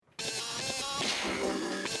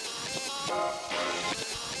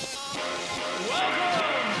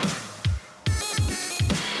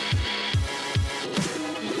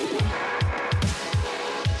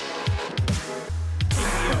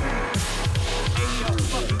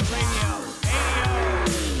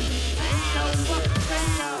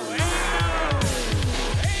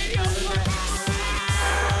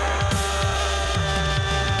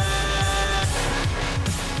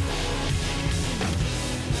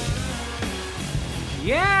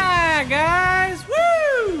Yeah, guys!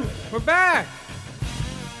 Woo! We're back!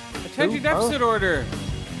 Attention deficit order.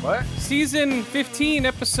 What? Season 15,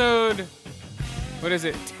 episode... What is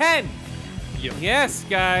it? 10! Yep. Yes,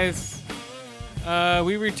 guys.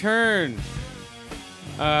 We return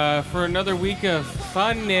for another week of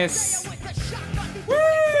funness. Woo!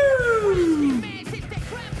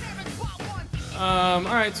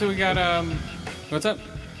 Alright, so we got, what's up?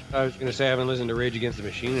 I was gonna say I haven't listened to Rage Against the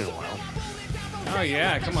Machine in a while. Oh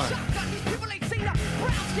yeah, come on.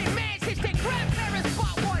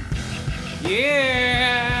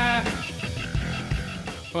 Yeah!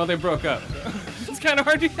 Well, they broke up. It's kind of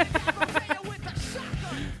hard to...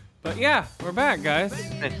 But yeah, we're back, guys.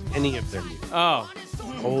 Any of their music. Oh.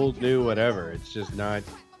 Old, new, whatever. It's just not...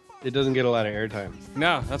 It doesn't get a lot of airtime.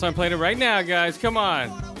 No, that's why I'm playing it right now, guys. Come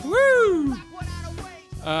on. Woo!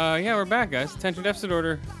 Yeah, we're back, guys. Attention deficit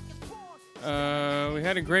order. We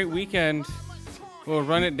had a great weekend. We'll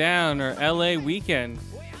run it down, our LA weekend.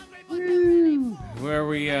 Woo! Where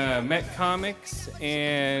we met comics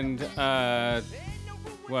and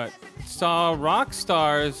saw rock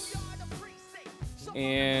stars.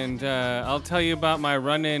 And I'll tell you about my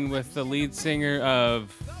run-in with the lead singer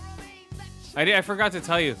of... I forgot to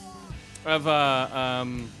tell you. Of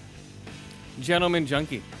Gentleman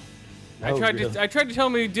Junkie. I tried to tell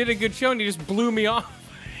him he did a good show and he just blew me off.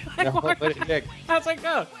 I was like,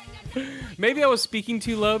 oh. Maybe I was speaking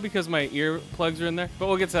too low because my earplugs are in there, but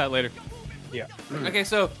we'll get to that later. Yeah. Okay,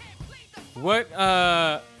 so what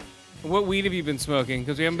weed have you been smoking?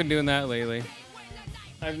 Because we haven't been doing that lately.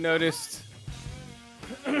 I've noticed.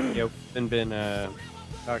 Yeah, we've been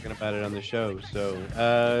talking about it on the show.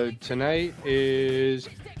 So tonight is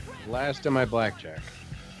last of my blackjack.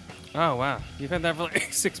 Oh wow, you've had that for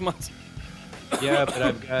like 6 months. Yeah, but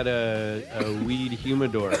I've got a weed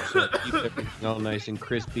humidor, so it keeps everything all nice and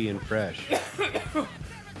crispy and fresh.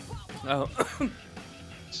 Oh.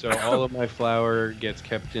 So all of my flour gets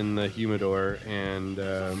kept in the humidor, and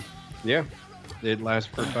yeah, it lasts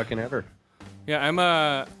for fucking ever. Yeah,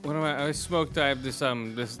 I smoked. I have this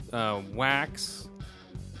wax.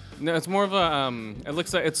 No, it's more of a it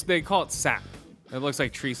looks like they call it sap. It looks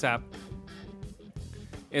like tree sap.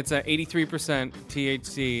 It's a 83%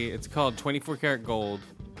 THC. It's called 24 karat gold.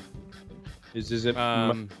 Is it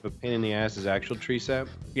a pain in the ass as actual tree sap?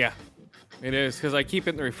 Yeah, it is, because I keep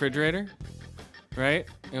it in the refrigerator, right,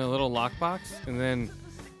 in a little lockbox, and then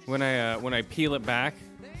when I peel it back,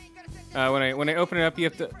 when I open it up,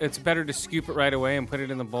 it's better to scoop it right away and put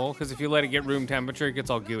it in the bowl, because if you let it get room temperature, it gets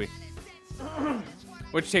all gooey,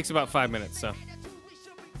 which takes about 5 minutes. So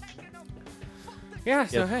yeah,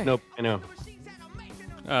 so hey. Nope, I know.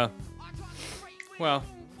 Well,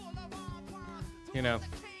 you know,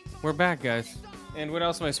 we're back, guys. And what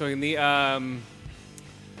else am I smoking? The and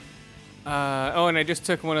I just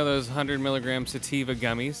took one of those 100 milligram sativa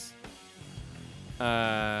gummies,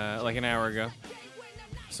 like an hour ago.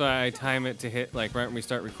 So I time it to hit like right when we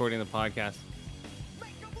start recording the podcast.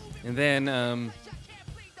 And then,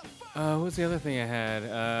 what was the other thing I had?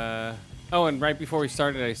 And right before we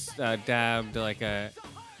started, I dabbed like a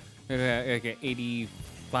 85%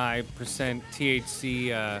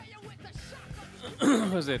 THC.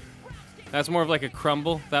 What was it? That's more of like a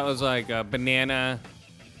crumble. That was like a banana.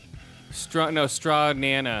 Straw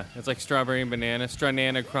nana. It's like strawberry and banana. Straw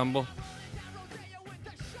nana crumble.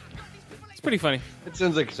 It's pretty funny. It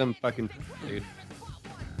sounds like some fucking dude.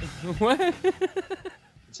 What? It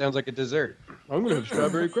sounds like a dessert. I'm gonna have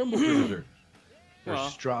strawberry crumble for dessert. Or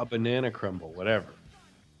straw banana crumble, whatever.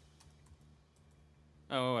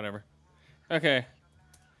 Oh, whatever. Okay.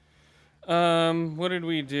 What did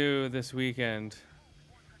we do this weekend?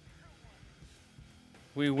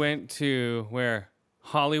 We went to where?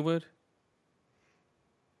 Hollywood?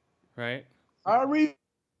 Right? Hollywood!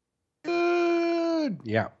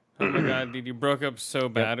 Yeah. Oh my god, dude, you broke up so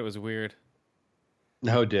bad, It was weird.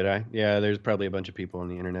 No, did I? Yeah, there's probably a bunch of people on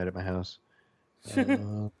the internet at my house.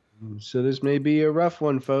 So this may be a rough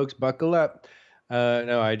one, folks. Buckle up.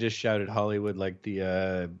 No, I just shouted Hollywood like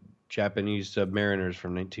the Japanese submariners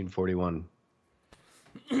from 1941.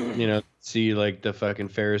 You know, see like the fucking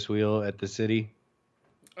Ferris wheel at the city?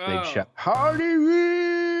 They'd shout,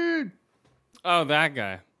 Hollywood! Oh, that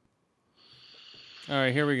guy. All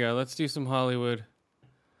right, here we go. Let's do some Hollywood.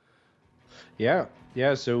 Yeah.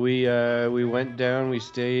 So we went down. We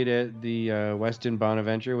stayed at the Westin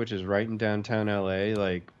Bonaventure, which is right in downtown LA,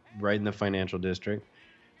 like right in the financial district.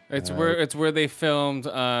 It's where they filmed.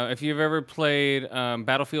 If you've ever played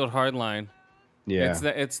Battlefield Hardline, Yeah,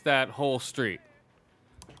 it's that whole street.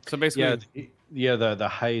 So basically, the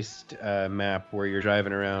heist map where you're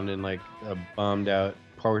driving around in like a bombed out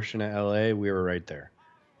portion of LA. We were right there.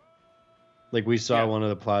 Like we saw one of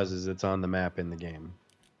the plazas that's on the map in the game.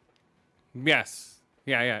 Yes,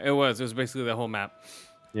 yeah, it was basically the whole map.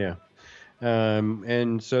 Yeah,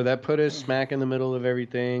 and so that put us smack in the middle of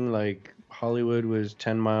everything. Like Hollywood was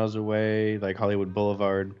 10 miles away, like Hollywood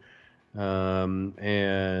Boulevard.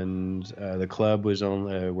 And the club was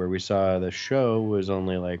only where we saw the show was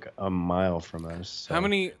only like a mile from us. So. How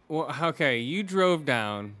many? Well, okay, you drove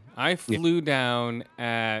down. I flew down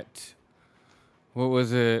at what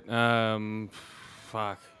was it? 10:30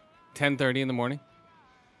 in the morning.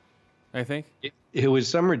 I think it was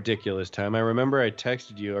some ridiculous time. I remember I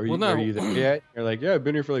texted you. Are you there yet? You're like, yeah, I've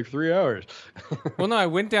been here for like 3 hours. Well, no, I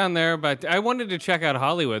went down there, but I wanted to check out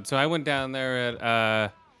Hollywood, so I went down there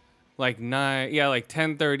at like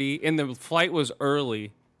 10:30, and the flight was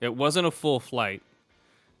early. It wasn't a full flight.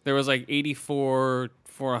 There was like 84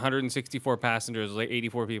 for 164 passengers, like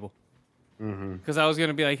 84 people. Because I was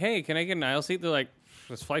gonna be like, hey, can I get an aisle seat? They're like,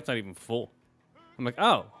 this flight's not even full. I'm like,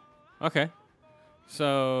 oh, okay.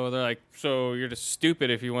 So they're like, so you're just stupid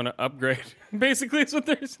if you want to upgrade. Basically, is what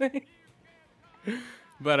they're saying.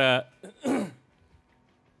 But I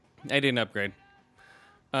didn't upgrade.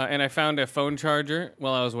 And I found a phone charger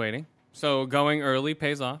while I was waiting. So going early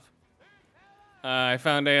pays off. I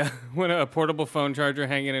found a portable phone charger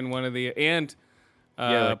hanging in one of the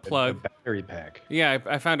plug. A battery pack. Yeah,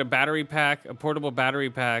 I found a battery pack, a portable battery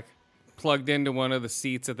pack, plugged into one of the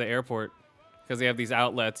seats at the airport because they have these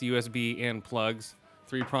outlets, USB and plugs,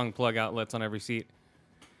 3-prong plug outlets on every seat.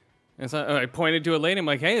 And so I pointed to a lady. I'm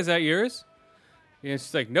like, "Hey, is that yours?" And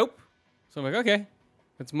she's like, "Nope." So I'm like, "Okay."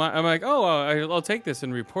 I'm like, oh, I'll take this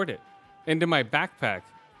and report it into my backpack.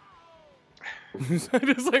 So I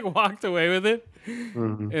just like walked away with it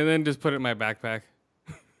and then just put it in my backpack.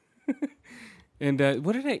 And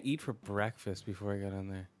what did I eat for breakfast before I got on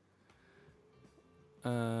there?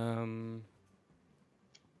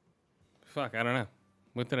 Fuck, I don't know.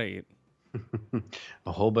 What did I eat?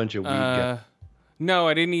 A whole bunch of weed. No,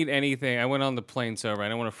 I didn't eat anything. I went on the plane sober. I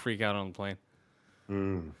don't want to freak out on the plane.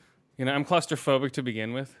 You know, I'm claustrophobic to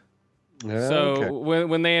begin with. So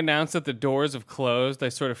when they announce that the doors have closed, I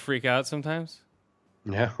sort of freak out sometimes.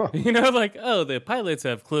 No. You know, like, oh, the pilots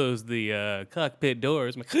have closed the cockpit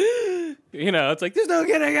doors. I'm like, you know, it's like, there's no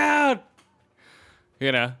getting out.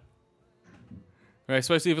 You know? Right,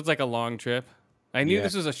 especially if it's like a long trip. I knew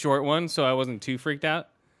this was a short one, so I wasn't too freaked out.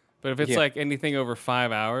 But if it's like anything over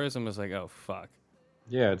 5 hours, I'm just like, oh, fuck.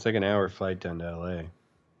 Yeah, it's like an hour flight down to L.A.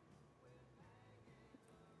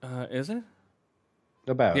 Is it?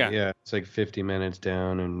 About, yeah. It's like 50 minutes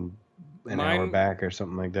down and an hour back or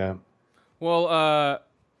something like that. Well,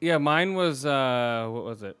 mine was, what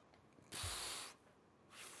was it?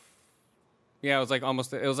 Yeah, it was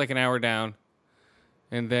like an hour down.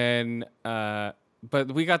 And then,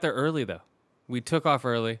 but we got there early, though. We took off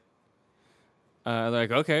early. Like,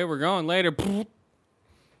 okay, we're going later.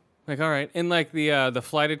 Like, all right. And like the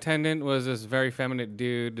flight attendant was this very feminine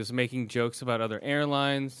dude just making jokes about other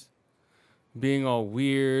airlines, being all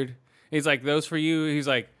weird. He's like, those for you. He's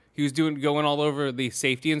like, he was going all over the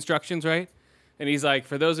safety instructions, right? And he's like,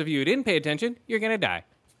 for those of you who didn't pay attention, you're going to die.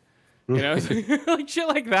 You know, like shit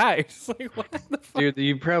like that. It's like, what the fuck? Dude,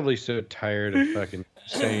 you're probably so tired of fucking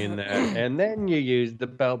saying that. And then you use the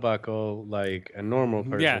belt buckle like a normal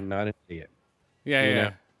person, not an idiot. Yeah, you yeah.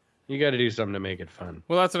 know? You got to do something to make it fun.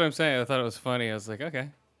 Well, that's what I'm saying. I thought it was funny. I was like, okay.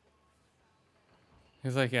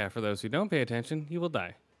 He's like, yeah, for those who don't pay attention, you will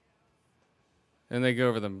die. And they go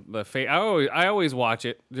over the fate. I always watch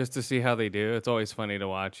it just to see how they do. It's always funny to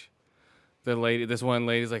watch. This one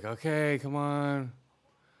lady's like, okay, come on.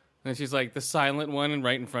 And she's like the silent one and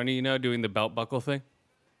right in front of you, doing the belt buckle thing.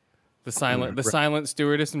 The silent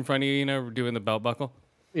stewardess in front of you, doing the belt buckle.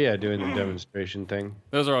 Yeah, doing the demonstration thing.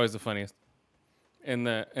 Those are always the funniest. And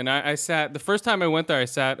I sat, the first time I went there, I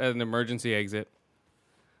sat at an emergency exit.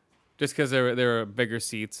 Just because there were bigger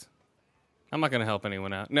seats. I'm not going to help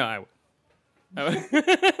anyone out. No, I would.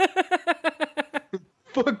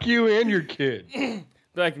 Fuck you and your kid. Be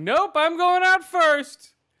like, nope, I'm going out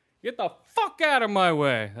first. Get the fuck out of my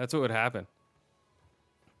way. That's what would happen.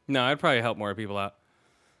 No, I'd probably help more people out.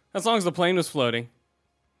 As long as the plane was floating.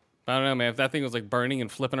 I don't know, man. If that thing was like burning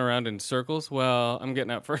and flipping around in circles, well, I'm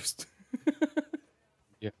getting out first.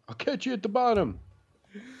 Yeah, I'll catch you at the bottom.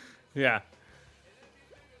 Yeah.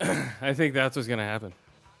 I think that's what's going to happen.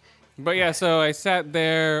 But yeah, so I sat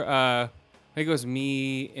there. I think it was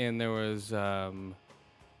me, and there was oh,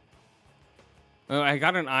 I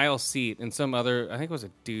got an aisle seat, and some other, I think it was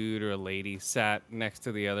a dude or a lady, sat next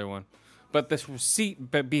to the other one. But the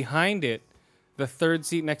seat, but behind it, the third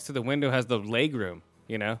seat next to the window has the leg room,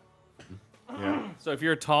 you know? Yeah. So if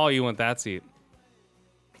you're tall, you want that seat.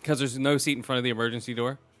 Because there's no seat in front of the emergency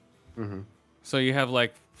door. Mm-hmm. So you have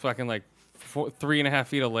like fucking like 3.5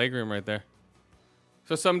 feet of leg room right there.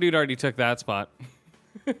 So some dude already took that spot.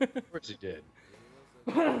 Of course he did.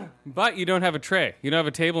 But you don't have a tray. You don't have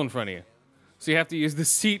a table in front of you. So you have to use the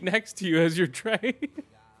seat next to you as your tray.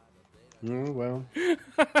 Well,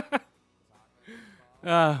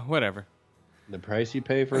 Whatever. the price you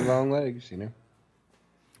pay for long legs, you know.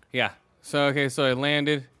 Yeah. So, okay, so I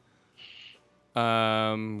landed.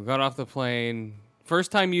 Got off the plane.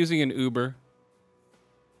 First time using an Uber.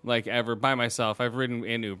 Like ever, by myself. I've ridden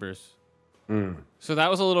in Ubers. So that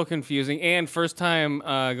was a little confusing. And first time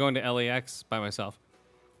going to LAX by myself.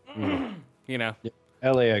 You know.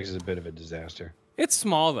 Yeah. LAX is a bit of a disaster. It's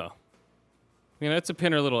small, though. You know, it's a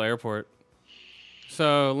pinner little airport.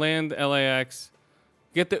 So, land LAX,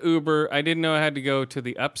 get the Uber. I didn't know I had to go to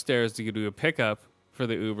the upstairs to do a pickup for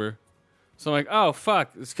the Uber. So, I'm like, oh,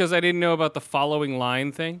 fuck. It's because I didn't know about the following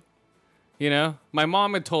line thing. You know? My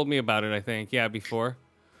mom had told me about it, I think. Yeah, before.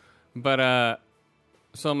 But,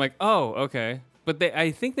 so I'm like, oh, okay. But I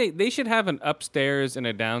think they should have an upstairs and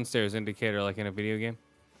a downstairs indicator like in a video game.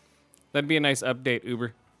 That'd be a nice update,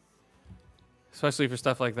 Uber. Especially for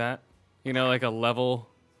stuff like that. You know, like a level,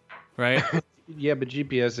 right? Yeah, but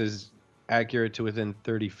GPS is accurate to within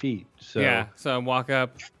 30 feet. So Yeah, so I walk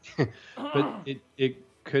up. But it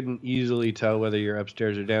couldn't easily tell whether you're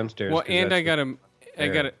upstairs or downstairs. Well, 'cause and I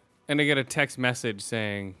that's got a text message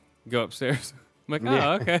saying, go upstairs. I'm like, Yeah.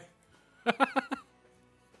 oh, okay.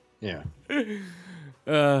 Yeah.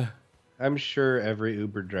 I'm sure every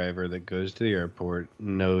Uber driver that goes to the airport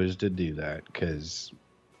knows to do that because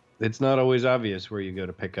it's not always obvious where you go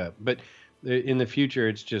to pick up. But in the future,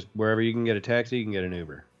 it's just wherever you can get a taxi, you can get an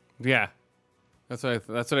Uber. Yeah. That's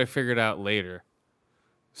what I figured out later.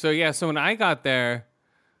 So, yeah, so when I got there,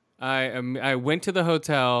 I went to the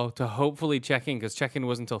hotel to hopefully check in because check-in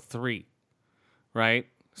wasn't until 3, right?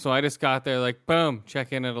 So I just got there like, boom,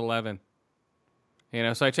 check in at 11. You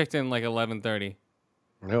know, so I checked in like 11:30.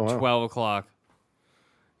 Oh, wow. 12 o'clock.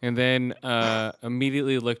 And then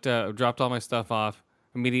immediately dropped all my stuff off,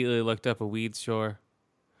 immediately looked up a weed store,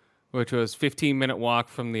 which was 15-minute walk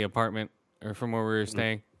from the apartment or from where we were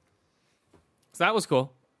staying. So that was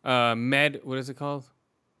cool. What is it called?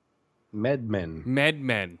 MedMen.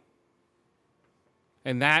 MedMen.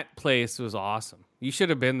 And that place was awesome. You should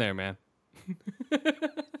have been there, man.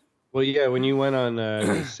 Well, yeah, when you went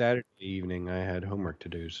on Saturday evening, I had homework to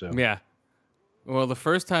do, so. Yeah. Well, the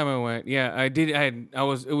first time I went, yeah, I did. It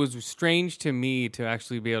was strange to me to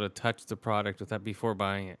actually be able to touch the product with that before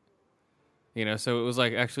buying it. You know, so it was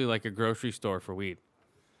like actually like a grocery store for weed.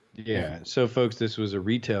 Yeah. So, folks, this was a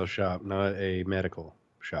retail shop, not a medical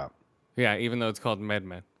shop. Yeah, even though it's called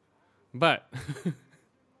MedMen. But,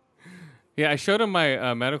 yeah, I showed him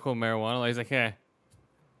my medical marijuana. He's like, hey.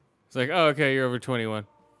 It's like, oh, okay, you're over 21.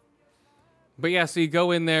 But, yeah, so you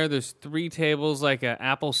go in there. There's 3 tables like an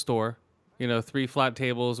Apple store. You know, 3 flat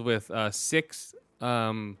tables with 6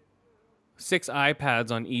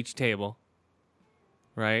 iPads on each table.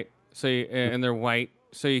 Right? So and they're white.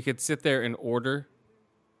 So you could sit there and order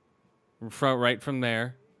right from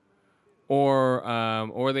there.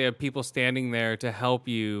 Or they have people standing there to help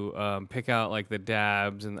you pick out like the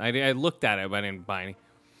dabs, and I looked at it, but I didn't buy any.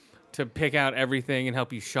 To pick out everything and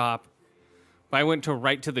help you shop. But I went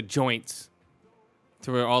right to the joints,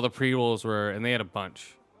 to where all the pre-rolls were, and they had a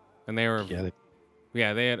bunch, and they were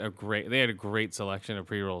they had a great selection of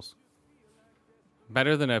pre-rolls.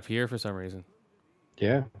 Better than up here for some reason.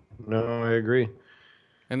 Yeah, no, I agree.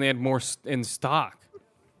 And they had more in stock.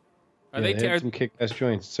 They had some kick-ass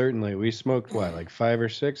joints. Certainly, we smoked like 5 or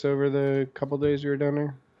 6 over the couple days we were down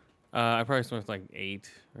there. I probably smoked like 8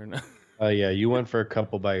 or no. Yeah, you went for a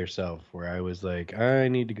couple by yourself, where I was like, I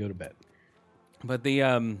need to go to bed. But the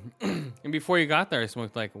and before you got there, I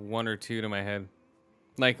smoked like 1 or 2 to my head.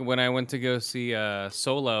 Like when I went to go see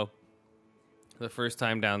Solo, the first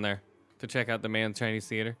time down there to check out the Man's Chinese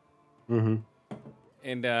Theater. Mm-hmm.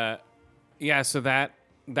 And yeah, so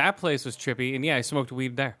that place was trippy, and yeah, I smoked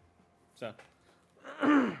weed there. So,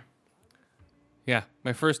 yeah,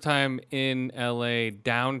 my first time in LA,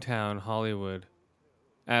 downtown Hollywood,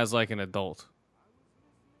 as like an adult.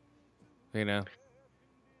 You know?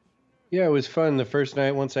 Yeah, it was fun. The first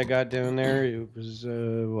night, once I got down there, it was,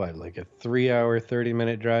 like a 3-hour,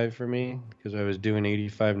 30-minute drive for me, because I was doing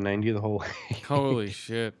 85, 90 the whole way. Holy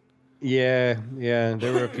shit. Yeah, yeah.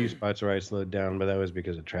 There were a few spots where I slowed down, but that was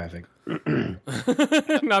because of traffic.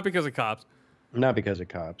 Not because of cops. Not because of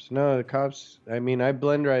cops. No, the cops. I mean, I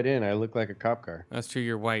blend right in. I look like a cop car. That's true.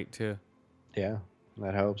 You're white too. Yeah,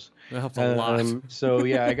 that helps. That helps a lot. So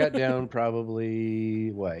yeah, I got down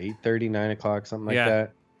probably what 8:30, 9 o'clock, something like Yeah.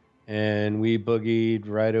 that, and we boogied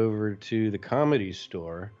right over to the Comedy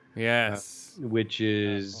Store, Yes. which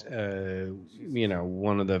is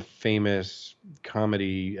one of the famous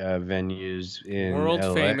comedy venues in World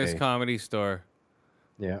LA. famous comedy store.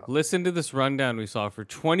 Yeah, Listen to this rundown we saw for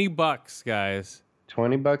 $20, guys.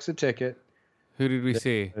 $20 a ticket. Who did we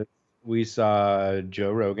see? We saw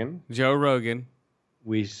Joe Rogan. Joe Rogan,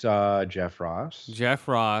 We saw Jeff Ross, Jeff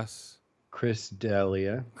Ross, Chris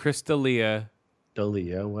D'Elia, Chris D'Elia,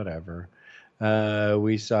 whatever.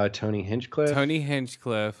 We saw Tony Hinchcliffe. Tony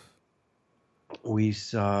Hinchcliffe. We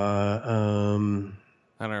saw. I don't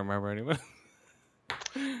remember anyone.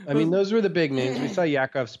 I mean, those were the big names. We saw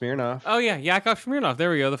Yakov Smirnoff. Oh yeah, Yakov Smirnoff. There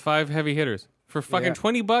we go. The 5 heavy hitters for fucking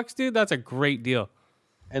 $20, dude. That's a great deal.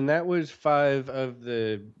 And that was 5 of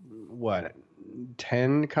the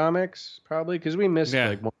 10 comics probably, because we missed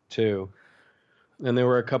like 1 or 2. And there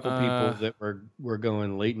were a couple people that were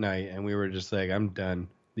going late night, and we were just like, I'm done.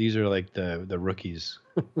 These are like the rookies.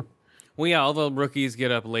 Well, yeah, all the rookies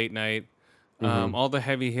get up late night. All the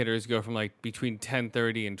heavy hitters go from like between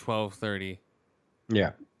 10:30 and 12:30.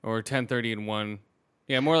 Yeah. Or 10:30 and 1.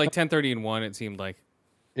 Yeah, more like 10:30 and 1, it seemed like.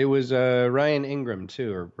 It was Ryan Ingram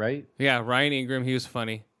too, right? Yeah, Ryan Ingram, he was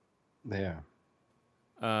funny. Yeah.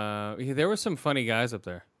 There were some funny guys up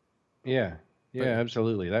there. Yeah. Yeah,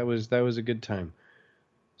 absolutely. That was a good time.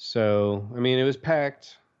 So, I mean, it was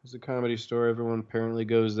packed. It was a comedy store. Everyone apparently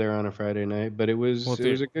goes there on a Friday night, but it was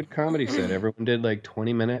a good comedy set. Everyone did like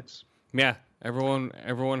 20 minutes. Yeah, everyone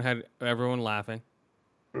had everyone laughing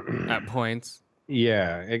at points.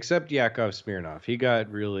 Yeah, except Yakov Smirnoff. He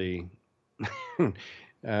got really I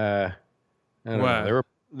don't know.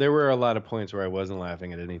 There were a lot of points where I wasn't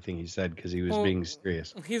laughing at anything he said because he was being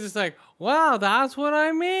serious. He's just like, "Wow, that's what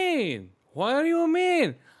I mean. What do you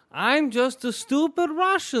mean? I'm just a stupid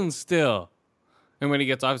Russian still." And when he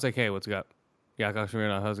gets off, he's like, "Hey, what's up? Yakov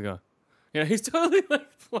Smirnoff, how's it going?" You know, he's totally like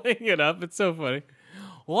playing it up. It's so funny.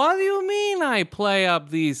 What do you mean I play up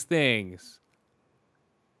these things?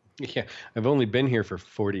 Yeah, I've only been here for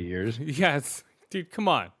 40 years. Yes, dude, come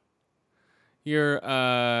on. You're,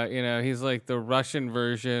 he's like the Russian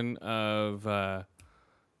version of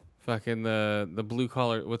fucking the blue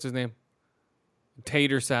collar. What's his name?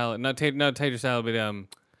 Tater salad, not tater salad, but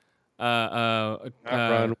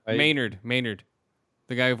Ron White. Maynard,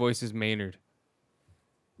 the guy who voices Maynard.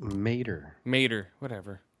 Mater,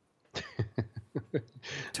 whatever.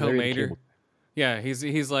 Toe Mater. Yeah, he's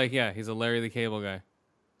a Larry the Cable Guy.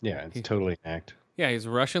 Yeah, it's totally an act. Yeah, he's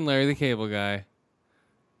Russian Larry the Cable Guy.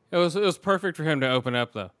 It was perfect for him to open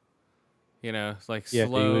up though. You know, it's like slow.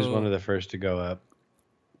 Yeah, he was one of the first to go up.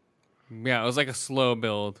 Yeah, it was like a slow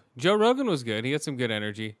build. Joe Rogan was good. He had some good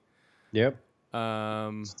energy. Yep.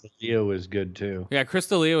 Leo was good too. Yeah, Chris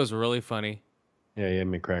D'Elia was really funny. Yeah, he had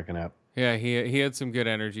me cracking up. Yeah, he had some good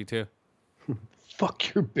energy too.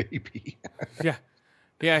 Fuck your baby.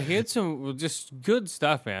 Yeah, he had some just good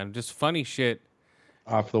stuff, man. Just funny shit.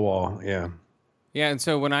 Off the wall, yeah. Yeah, and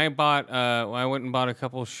so when I bought, I went and bought a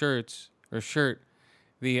couple shirt. I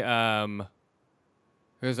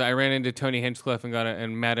ran into Tony Hinchcliffe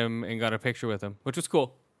and met him and got a picture with him, which was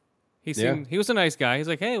cool. He was a nice guy. He's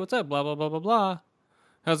like, "Hey, what's up? Blah blah blah blah blah.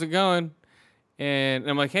 How's it going?" And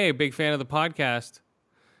I'm like, "Hey, big fan of the podcast."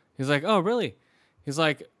 He's like, "Oh, really?" He's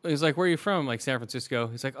like, "Where are you from?" I'm like, "San Francisco."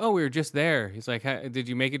 He's like, "Oh, we were just there." He's like, "Did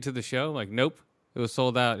you make it to the show?" I'm like, "Nope, it was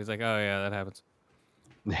sold out." He's like, "Oh yeah, that happens."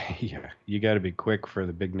 Yeah, you got to be quick for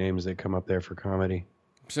the big names that come up there for comedy.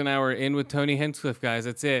 So now we're in with Tony Hinchcliffe, guys.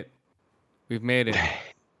 That's it. We've made it.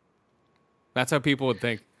 That's how people would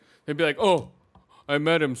think. They'd be like, "Oh, I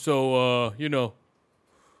met him, so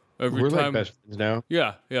every we're time like best friends now."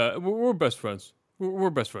 Yeah, we're best friends.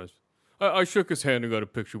 We're best friends. I shook his hand and got a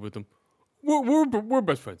picture with him. We're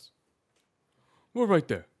best friends. We're right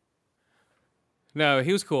there. No,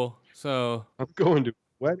 he was cool. So I'm going to a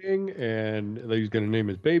wedding, and he's going to name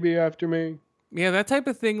his baby after me. Yeah, that type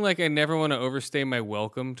of thing, like, I never want to overstay my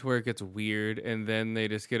welcome to where it gets weird, and then they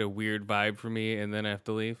just get a weird vibe from me, and then I have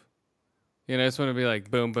to leave. You know, I just want to be like,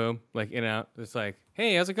 boom, boom, like, in, out. It's like,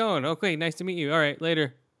 "Hey, how's it going? Okay, nice to meet you. All right,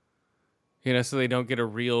 later." You know, so they don't get a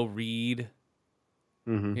real read.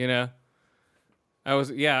 Mm-hmm. You know?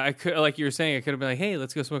 I could, like you were saying, I could have been like, "Hey,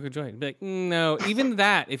 let's go smoke a joint." Be like, "No." Even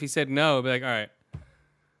that, if he said no, I'd be like, "All right.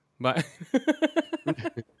 Bye."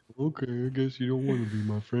 Okay, I guess you don't want to be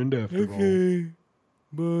my friend after all.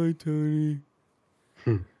 Bye, Tony.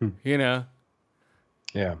 You know?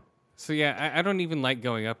 Yeah. So, yeah, I don't even like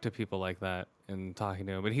going up to people like that and talking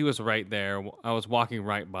to him. But he was right there. I was walking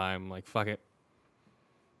right by him. Like, fuck it.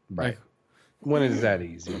 Right. Like, When is that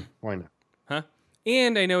easy? Why not? huh?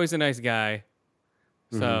 And I know he's a nice guy.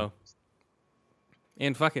 So,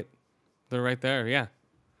 and fuck it. They're right there. Yeah.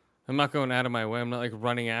 I'm not going out of my way. I'm not like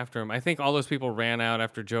running after him. I think all those people ran out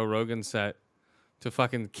after Joe Rogan's set to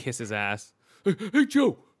fucking kiss his ass. Hey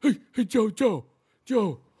Joe. Hey, Joe.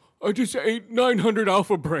 I just ate 900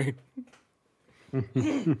 Alpha Brain.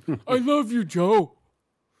 I love you, Joe.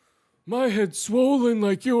 My head's swollen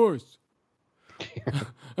like yours.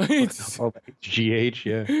 I ate, GH,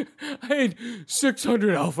 yeah. I ate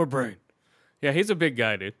 600 Alpha Brain. Yeah, he's a big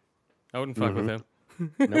guy, dude. I wouldn't fuck with him.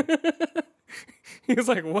 Nope. He was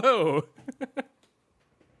like, whoa.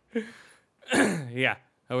 Yeah,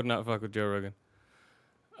 I would not fuck with Joe Rogan.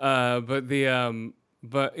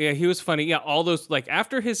 But yeah, he was funny. Yeah, all those, like,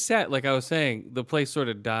 after his set, like I was saying, the place sort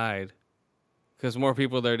of died because more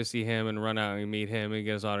people were there to see him and run out and meet him and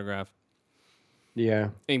get his autograph. Yeah.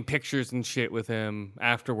 And pictures and shit with him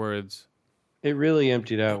afterwards. It really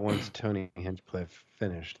emptied out once Tony Hinchcliffe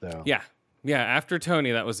finished, though. Yeah. Yeah, after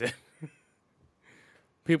Tony, that was it.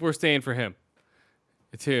 People were staying for him,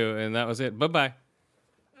 too, and that was it. Bye-bye.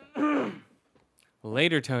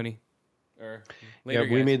 Later, Tony. Or later,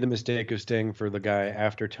 yeah, we guys. made the mistake of staying for the guy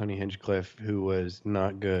after Tony Hinchcliffe, who was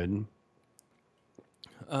not good.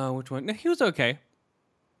 Which one? No, he was okay.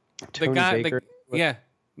 Tony the guy, Baker? yeah.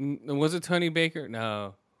 Was it Tony Baker?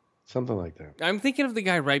 No. Something like that. I'm thinking of the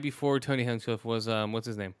guy right before Tony Hinchcliffe was, what's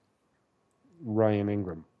his name? Ryan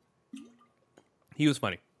Ingram. He was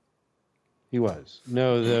funny. He was.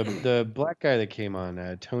 No, the black guy that came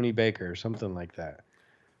on, Tony Baker, something like that.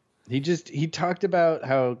 He talked about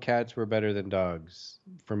how cats were better than dogs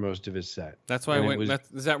for most of his set. That's why I went.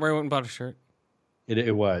 Is that where I went and bought a shirt?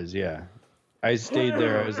 It was, yeah. I stayed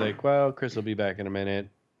there. I was like, well, Chris will be back in a minute,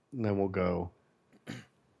 and then we'll go.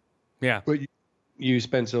 Yeah. But you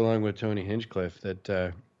spent so long with Tony Hinchcliffe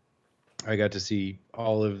that I got to see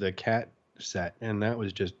all of the cat set, and that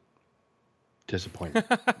was just disappointing.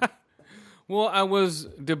 Well, I was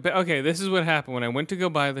okay. This is what happened when I went to go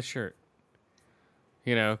buy the shirt.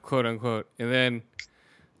 You know, quote unquote, and then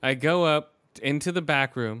I go up into the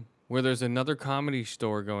back room where there's another comedy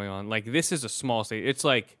store going on. Like, this is a small stage. It's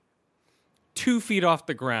like 2 feet off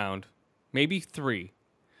the ground, maybe 3.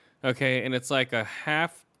 Okay, and it's like a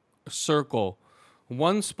half circle,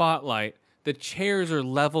 one spotlight. The chairs are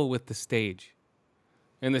level with the stage,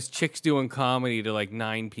 and this chick's doing comedy to like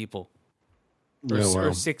 9 people.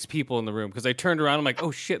 Or 6 people in the room. Because I turned around, I'm like, oh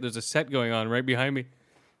shit, there's a set going on right behind me.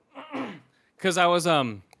 Because I was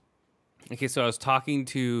okay, so I was talking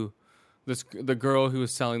to the girl who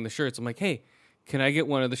was selling the shirts. I'm like, hey, can I get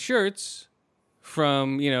one of the shirts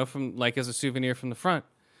from like as a souvenir from the front?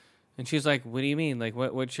 And she's like, what do you mean? Like,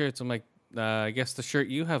 what shirts? I'm like, I guess the shirt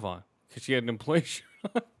you have on, because she had an employee shirt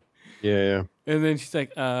on. Yeah. And then she's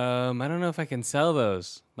like, I don't know if I can sell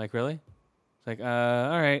those. I'm like, really? It's like, all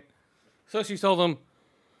right. So she sold them,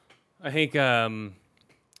 I think, 1.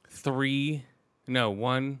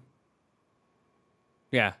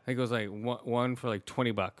 Yeah, I think it was like one for like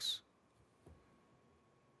 $20.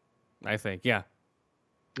 I think, yeah.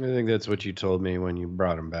 I think that's what you told me when you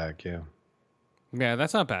brought him back, yeah. Yeah,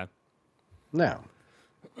 that's not bad. No,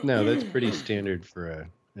 that's pretty standard for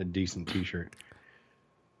a decent T-shirt.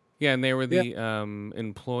 Yeah, and they were the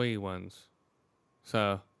employee ones.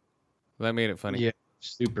 So that made it funny. Yeah,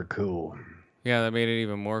 super cool. Yeah, that made it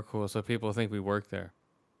even more cool, so people think we work there.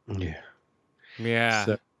 Yeah. Yeah.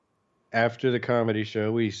 So after the comedy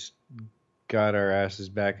show, we got our asses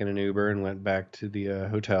back in an Uber and went back to the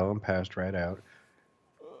hotel and passed right out.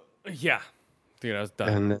 Yeah. Dude, I was done.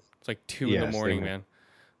 And It's like 2 in the morning, man.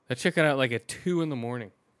 That chick got out like at 2 in the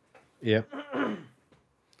morning. Yep.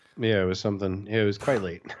 Yeah, it was something. It was quite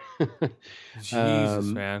late. Jesus,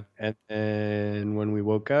 man. And then when we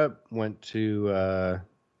woke up, went to...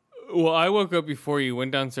 Well, I woke up before you,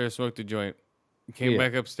 went downstairs, smoked a joint, came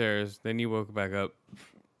back upstairs, then you woke back up.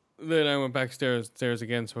 Then I went back stairs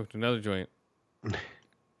again, smoked another joint.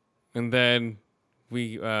 And then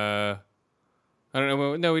we, I don't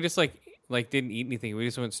know, no, we just like didn't eat anything. We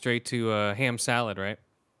just went straight to ham salad, right?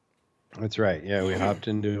 That's right. Yeah, we hopped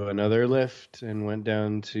into another lift and went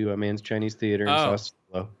down to a Man's Chinese Theater and saw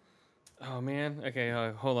Solo. Oh, man. Okay,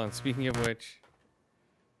 hold on. Speaking of which.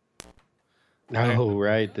 Oh,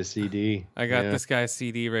 right, the CD. I got this guy's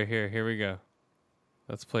CD right here. Here we go.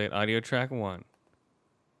 Let's play it. Audio track 1.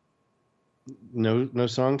 No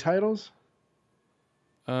song titles?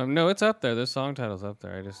 No, it's up there. There's song titles up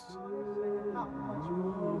there.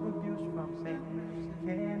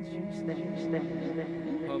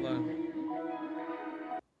 Hold on.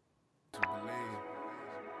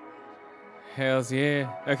 Hells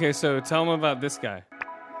yeah. Okay, so tell them about this guy.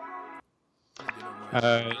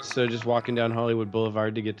 So just walking down Hollywood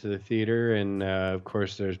Boulevard to get to the theater, and of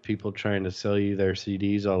course there's people trying to sell you their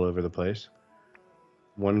CDs all over the place.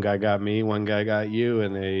 One guy got me, one guy got you,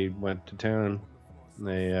 and they went to town.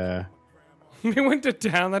 They They went to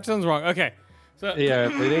town. That sounds wrong. Okay, so yeah,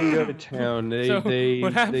 they didn't go to town. They So, they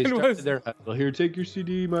what happened they started was- their hustle. Here, take your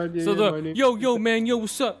CD, my name. so my name. yo man, yo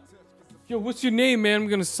what's up? Yo, what's your name, man? I'm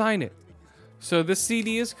gonna sign it. So this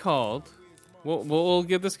CD is called. We'll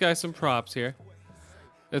give this guy some props here.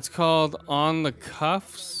 It's called On the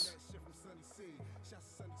Cuffs.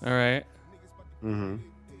 All right. Mm-hmm.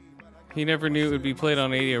 He never knew it would be played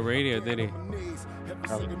on 80 radio, did he?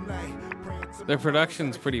 Their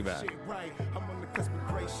production's pretty bad.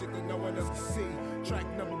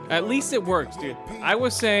 At least it works, dude. I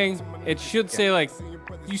was saying it should say like,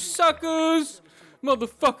 "You suckers,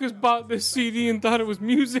 motherfuckers bought this CD and thought it was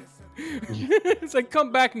music." It's like,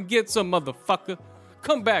 come back and get some, motherfucker.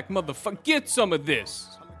 Come back, motherfucker. Get some of this.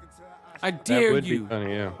 I That dare would you. be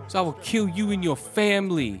funny, yeah. So I will kill you and your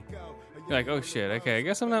family. You're like, oh shit, okay, I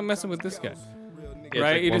guess I'm not messing with this guy. Yeah,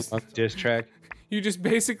 Right, you it's like just- one diss track. You just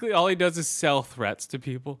basically, all he does is sell threats to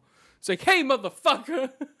people. It's like, hey,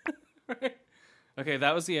 motherfucker. Right? Okay,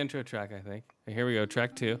 that was the intro track, I think. Okay, here we go,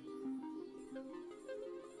 track 2.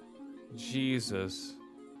 Jesus.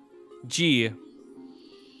 G.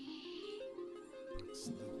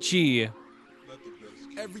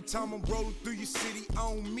 Every time I'm rolling through your city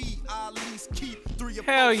on me, I at least keep 3 or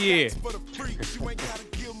 4 Hell yeah. stacks for the freaks. You ain't gotta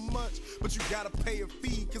give much, but you gotta pay a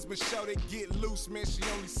fee. Cause when Shorty get loose, man, she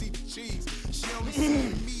only see the cheese. She only see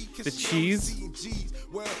me cause The she cheese? only seeing G's.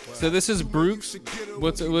 Well, So this is Brooks.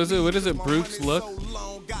 What is it? Brooks look? So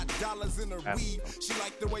long, got dollars in her weave. She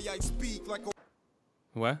like the way I speak, like a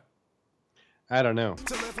What? I don't know.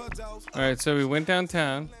 to live her dose. All right, so we went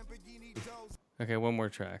downtown. Okay, one more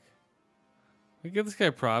track. We give this guy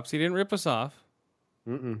props. He didn't rip us off.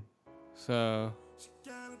 Mm-mm. So,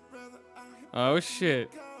 oh shit.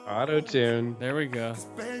 Auto-tune. There we go.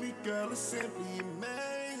 Baby girl is simply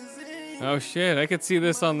amazing. Oh shit, I could see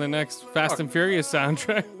this on the next Fast and Furious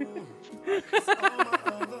soundtrack.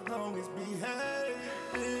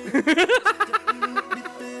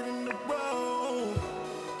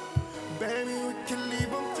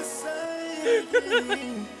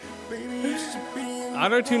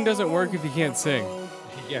 Auto-tune doesn't work if you can't sing.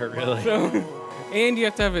 Yeah, really. So, and you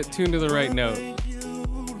have to have it tuned to the right note.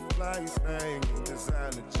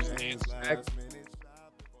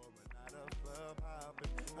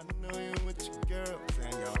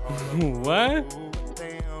 What?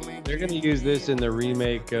 They're gonna use this in the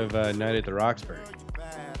remake of Night at the Roxbury.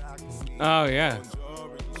 Oh yeah.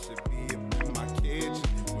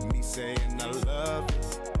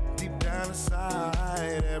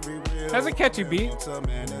 That's a catchy beat. I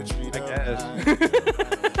guess.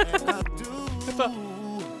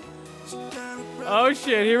 Oh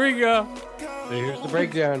shit, here we go. So here's the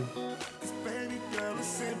breakdown.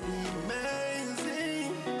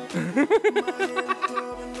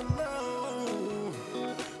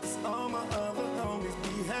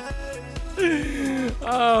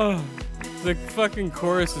 Oh, the fucking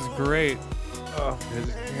chorus is great. Oh,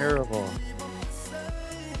 it's terrible.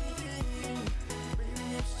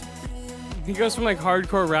 He goes from like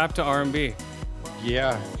hardcore rap to R&B.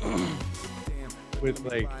 Yeah. With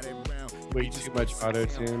like way too much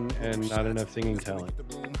auto-tune and not enough singing talent.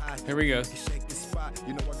 Here we go. Shake this spot,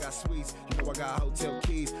 you know I got sweets, you know I got hotel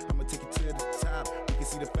keys. I'ma take it to the top. We can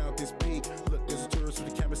see the fountain's peak. Look, there's a tourist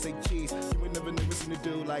with the camera say cheese. You ain't never seen a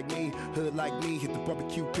dude like me, hood like me, hit the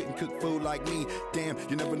barbecue pit and cook food like me. Damn,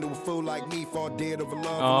 you never knew a fool like me fall dead over love.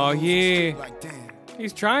 Oh, yeah. Like damn,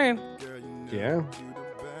 He's trying. girl, you know Yeah. you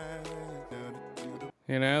the best, you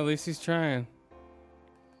the You know, at least he's trying.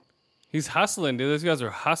 He's hustling, dude. Those guys are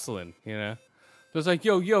hustling, you know? There's like,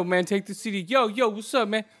 yo, man, take the CD. Yo, what's up,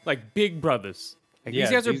 man? Like big brothers. Like, Yeah,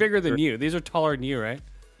 these guys are these bigger than are- you. These are taller than you, right?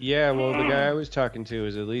 Yeah, well, the guy I was talking to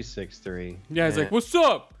is at least 6'3". Yeah, he's like, what's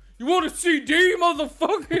up? You want a CD,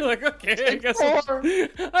 motherfucker? You're like, okay, I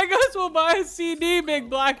guess we'll buy a CD, big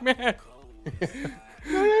black man.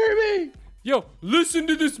 me. Yo, listen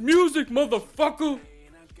to this music, motherfucker.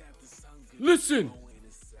 Listen.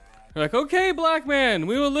 You're like, okay, black man,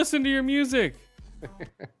 we will listen to your music.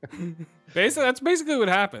 That's basically what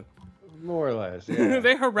happened. More or less, yeah.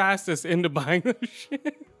 They harassed us into buying this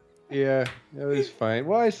shit. Yeah, that was fine.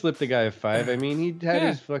 Well, I slipped the guy a 5. I mean, he had Yeah.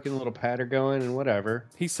 his fucking little patter going and whatever.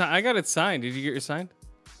 I got it signed. Did you get your signed?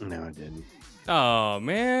 No, I didn't. Oh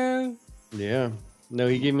man. Yeah. No,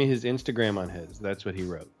 he gave me his Instagram on his. That's what he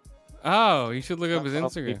wrote. Oh, you should look up his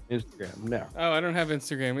Instagram. Instagram. No. Oh, I don't have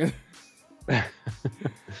Instagram either.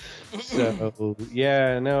 So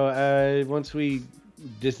yeah, no. Once we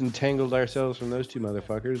disentangled ourselves from those two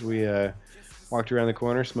motherfuckers, we walked around the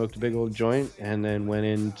corner, smoked a big old joint, and then went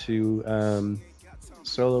into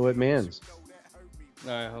Solo at Mann's.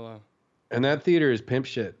 All right, hold on. And that theater is pimp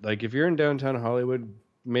shit. Like, if you're in downtown Hollywood,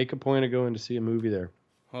 make a point of going to see a movie there.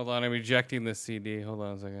 Hold on, I'm ejecting this CD. Hold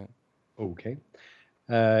on a second. Okay.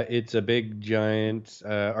 It's a big, giant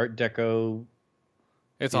Art Deco.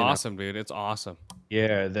 It's awesome, dude. It's awesome.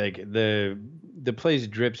 Yeah, like the place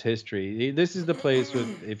drips history. This is the place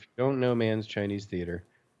with, if you don't know Mann's Chinese Theater,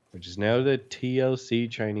 which is now the TLC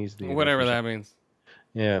Chinese Theater. Whatever that means.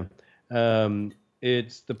 Yeah.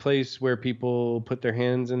 It's the place where people put their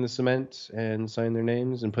hands in the cement and sign their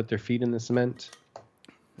names and put their feet in the cement.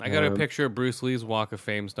 I got a picture of Bruce Lee's Walk of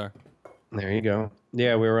Fame star. There you go.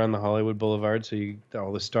 Yeah, we were on the Hollywood Boulevard, so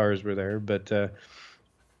all the stars were there. But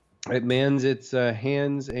at Mann's, it's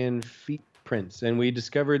hands and feet prints. And we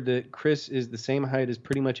discovered that Chris is the same height as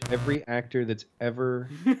pretty much every actor that's ever...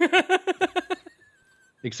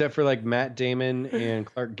 except for, like, Matt Damon and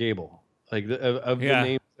Clark Gable. Like, the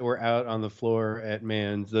names that were out on the floor at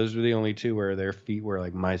Mann's, those were the only two where their feet were,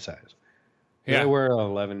 like, my size. Yeah. They were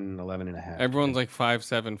 11 and a half. Everyone's like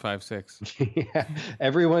 5'7", 5'6". Yeah.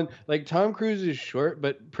 Everyone, like, Tom Cruise is short,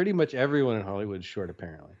 but pretty much everyone in Hollywood's short,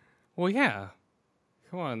 apparently. Well, yeah.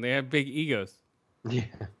 Come on. They have big egos. Yeah.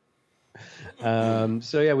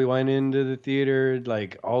 So, yeah, we went into the theater.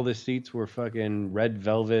 Like, all the seats were fucking red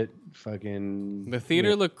velvet. Fucking. The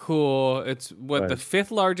theater looked cool. It's the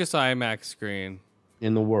fifth largest IMAX screen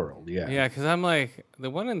in the world. Yeah. Yeah, because I'm like,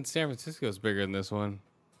 the one in San Francisco is bigger than this one.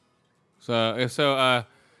 So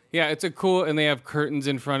yeah, it's a cool, and they have curtains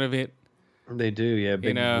in front of it. They do, yeah,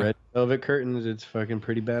 big red velvet curtains. It's fucking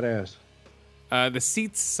pretty badass. The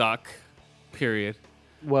seats suck. Period.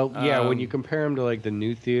 Well, yeah, when you compare them to like the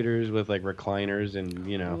new theaters with like recliners and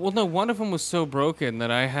Well, no, one of them was so broken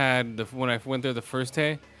that I had when I went there the first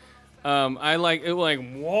day. I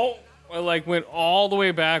went all the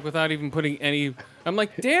way back without even putting any. I'm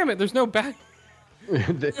like, damn it, there's no back. So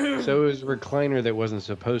it was a recliner that wasn't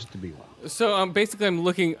supposed to be one. So basically I'm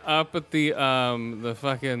looking up at the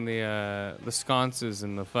sconces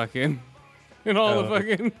and the fucking and all the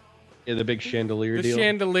fucking the big chandelier deal. The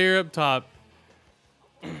chandelier up top.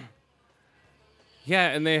 Yeah,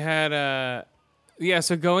 and they had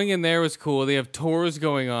so going in there was cool. They have tours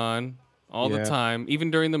going on all the time,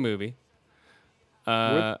 even during the movie.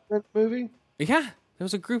 What movie? Yeah, there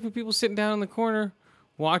was a group of people sitting down in the corner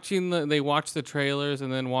they watched the trailers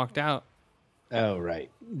and then walked out. Oh,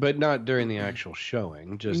 right. But not during the actual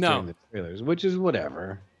showing, just during the trailers, which is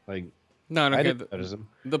whatever. Like, no, I didn't notice them.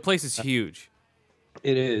 The place is huge.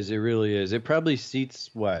 It is. It really is. It probably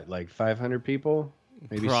seats, like 500 people?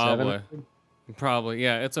 Maybe probably. 700? Probably,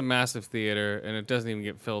 yeah. It's a massive theater, and it doesn't even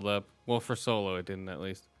get filled up. Well, for Solo, it didn't, at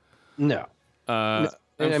least. No. I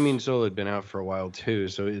mean, Solo had been out for a while, too,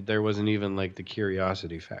 so there wasn't even, like, the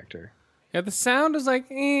curiosity factor. Yeah, the sound is like,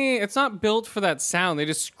 it's not built for that sound. They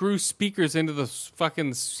just screw speakers into the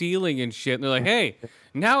fucking ceiling and shit. And they're like, hey,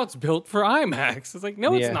 now it's built for IMAX. It's like,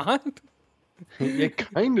 no, it's not. It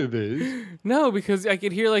kind of is. No, because I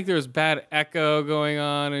could hear like there was bad echo going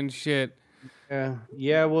on and shit. Yeah,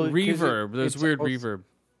 yeah. Well, reverb. There's weird reverb.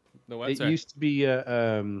 It used to be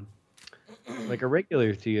like a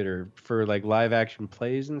regular theater for like live action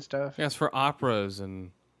plays and stuff. Yeah, it's for operas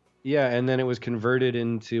and. Yeah, and then it was converted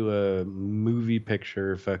into a movie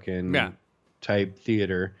picture fucking type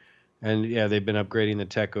theater. And yeah, they've been upgrading the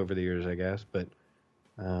tech over the years, I guess. But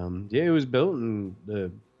yeah, it was built in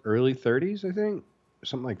the early 30s, I think.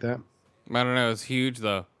 Something like that. I don't know. It's huge,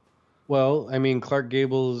 though. Well, I mean, Clark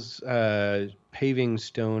Gable's paving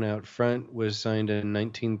stone out front was signed in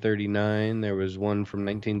 1939. There was one from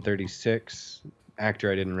 1936.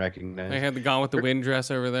 Actor I didn't recognize. They had the Gone with the Wind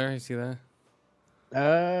dress over there. You see that?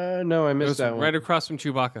 No, I missed that one. Right across from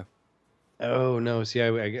Chewbacca. Oh, no. See,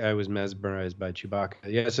 I was mesmerized by Chewbacca.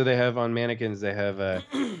 Yeah, so they have on mannequins, they have,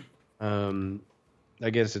 I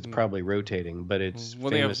guess it's probably rotating, but it's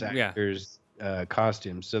famous actors'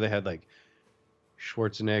 costumes. So they had, like,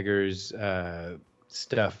 Schwarzenegger's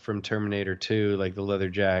stuff from Terminator 2, like the leather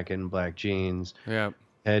jacket and black jeans. Yeah.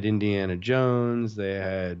 Had Indiana Jones. They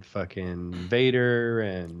had fucking Vader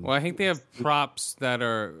and. Well, I think they have props that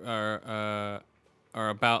are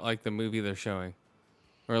about like the movie they're showing,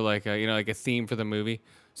 or like like a theme for the movie.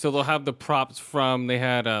 So they'll have the props from. They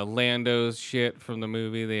had Lando's shit from the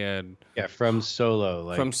movie. They had from Solo.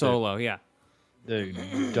 Like from Solo,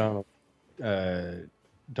 the Donald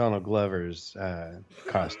Donald Glover's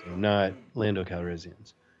costume, not Lando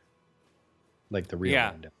Calrissian's, like the real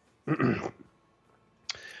Yeah. Lando.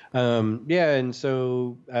 Yeah, and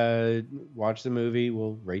so watch the movie.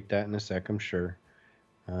 We'll rate that in a sec, I'm sure.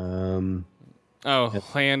 Oh,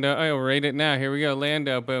 Lando. Oh, rate it now. Here we go.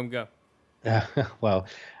 Lando. Boom, go. Well,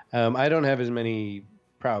 I don't have as many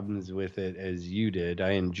problems with it as you did.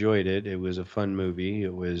 I enjoyed it. It was a fun movie.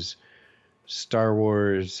 It was Star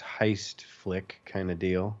Wars heist flick kind of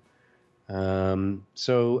deal.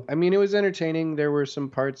 So, I mean, it was entertaining. There were some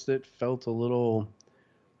parts that felt a little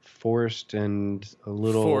forced and a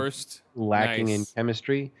little lacking in Nice.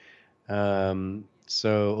 chemistry.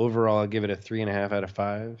 So overall, I'll give it a 3.5 out of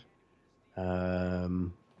 5.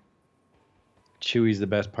 Chewie's the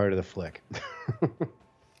best part of the flick.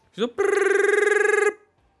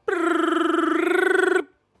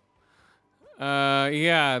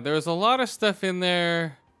 Yeah, there was a lot of stuff in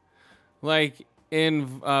there. Like in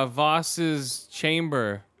Voss's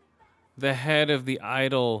chamber, the head of the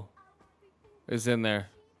idol is in there.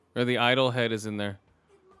 Or the idol head is in there.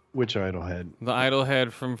 Which idol head? The idol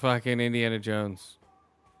head from fucking Indiana Jones.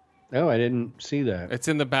 Oh, I didn't see that. It's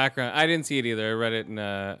in the background. I didn't see it either. I read it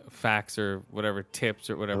in facts or whatever, tips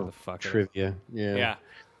or whatever the fuck it is. Trivia. Yeah. Yeah.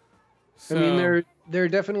 I mean, So- there are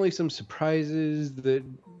definitely some surprises that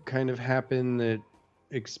kind of happen that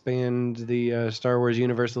expand the Star Wars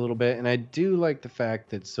universe a little bit, and I do like the fact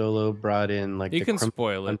that Solo brought in like you the can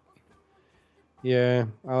spoil it. Yeah,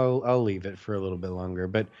 I'll leave it for a little bit longer,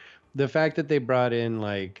 but the fact that they brought in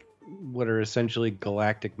like what are essentially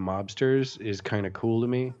galactic mobsters is kind of cool to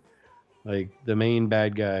me. Like the main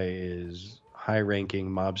bad guy is high-ranking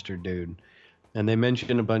mobster dude, and they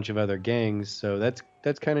mentioned a bunch of other gangs, so that's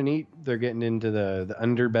kind of neat. They're getting into the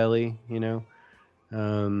underbelly, you know.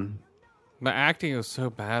 The acting was so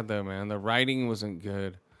bad though, man. The writing wasn't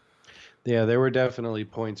good. Yeah, there were definitely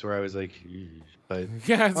points where I was like, "Eesh," but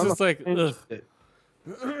Yeah, it's just like, ugh. it-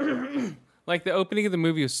 Like the opening of the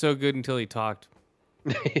movie was so good until he talked.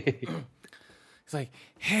 It's like,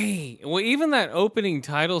 hey, well, even that opening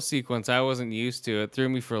title sequence, I wasn't used to. It threw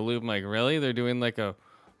me for a loop. I'm like, really? They're doing like a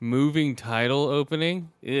moving title opening?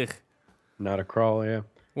 Ugh. Not a crawl, yeah.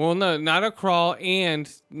 Well, no, not a crawl,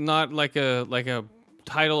 and not like a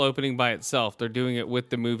title opening by itself. They're doing it with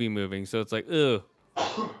the movie moving, so it's like, ugh.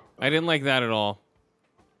 I didn't like that at all.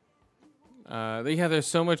 Yeah, there's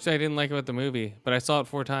so much I didn't like about the movie, but I saw it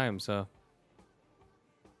 4 times, so.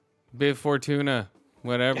 Bib Fortuna,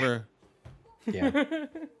 whatever. Yeah.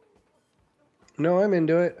 No, I'm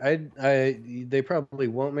into it. They probably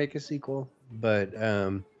won't make a sequel, but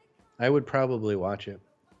I would probably watch it.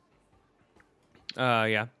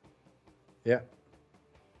 Yeah. Yeah.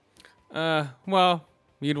 Well,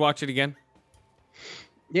 you'd watch it again?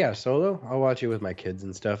 Yeah, Solo. I'll watch it with my kids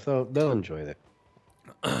and stuff. They'll enjoy it.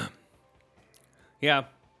 Yeah.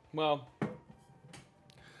 Well,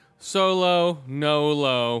 Solo, no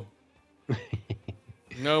low.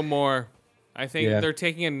 No more. I think they're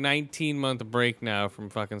taking a 19-month break now from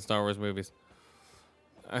fucking Star Wars movies.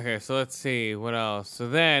 Okay, so let's see. What else? So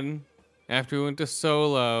then, after we went to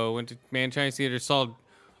Solo, went to Manchester Theater, saw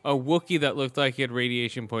a Wookiee that looked like he had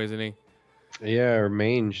radiation poisoning. Yeah, or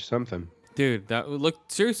mange, something. Dude, that looked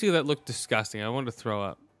disgusting. I wanted to throw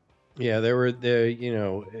up. Yeah,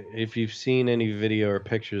 if you've seen any video or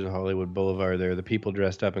pictures of Hollywood Boulevard, there are the people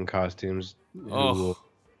dressed up in costumes who will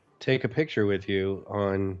take a picture with you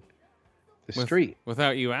on the street.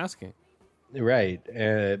 Without you asking. Right.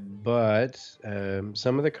 But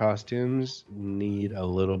some of the costumes need a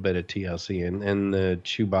little bit of TLC, and the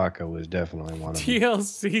Chewbacca was definitely one of them.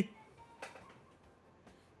 TLC.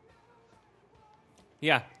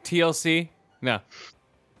 Yeah, TLC. No.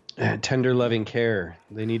 Tender loving care.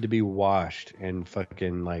 They need to be washed and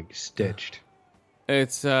fucking like stitched.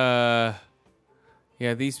 It's yeah,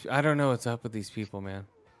 I don't know what's up with these people, man.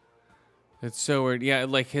 It's so weird. Yeah,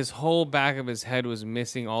 like his whole back of his head was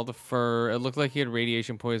missing all the fur. It looked like he had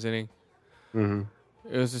radiation poisoning. Mm-hmm.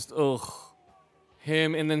 It was just ugh.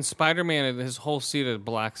 Him and then Spider-Man, his whole suit had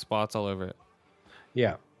black spots all over it.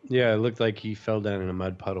 Yeah. Yeah, it looked like he fell down in a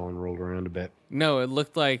mud puddle and rolled around a bit. No, it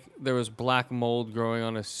looked like there was black mold growing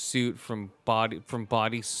on his suit from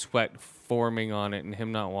body sweat forming on it and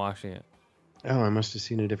him not washing it. Oh, I must have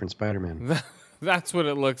seen a different Spider-Man. That's what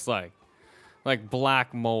it looks like. Like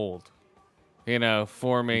black mold.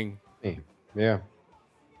 Forming. Hey, yeah.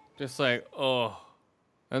 Just like, oh.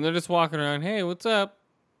 And they're just walking around, hey, what's up?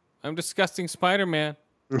 I'm disgusting Spider-Man.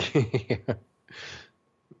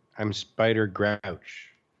 I'm Spider Grouch.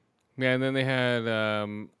 Yeah, and then they had,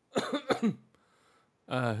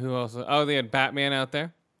 who else? Oh, they had Batman out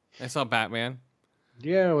there. I saw Batman.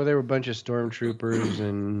 Yeah, well, there were a bunch of stormtroopers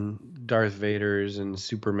and Darth Vaders and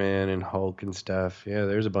Superman and Hulk and stuff. Yeah,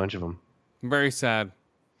 there's a bunch of them. Very sad.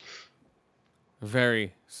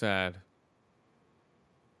 Very sad.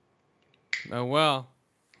 Oh well.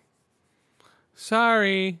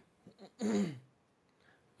 Sorry.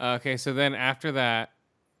 Okay, so then after that,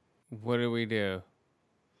 what do we do?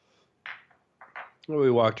 Well, we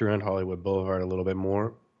walked around Hollywood Boulevard a little bit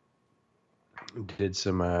more. Did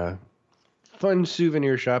some fun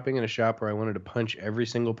souvenir shopping in a shop where I wanted to punch every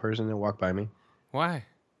single person that walked by me. Why?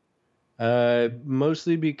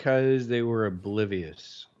 Mostly because they were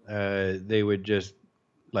oblivious. They would just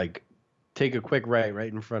like take a quick right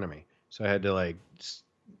in front of me. So I had to like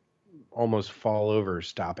almost fall over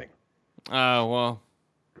stopping. Oh, well.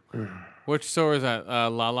 Which store is that?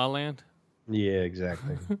 La La Land? Yeah,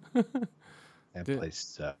 exactly. That place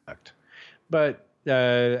sucked. But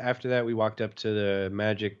after that, we walked up to the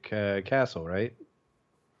Magic Castle, right?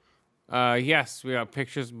 Yes, we got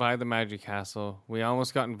pictures by the Magic Castle. We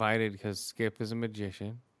almost got invited because Skip is a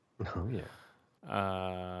magician. Oh, yeah.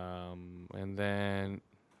 And then,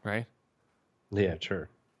 right? Yeah, sure.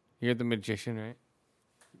 You're the magician, right?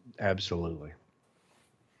 Absolutely.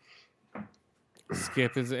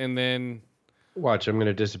 Skip is, and then... Watch, I'm going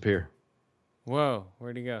to disappear. Whoa,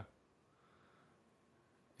 where'd he go?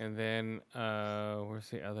 And then, where's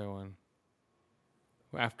the other one?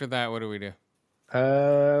 After that, what do we do?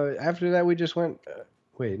 After that, we just went...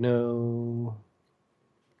 wait, no...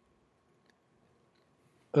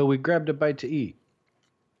 Oh, we grabbed a bite to eat.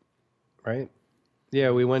 Right?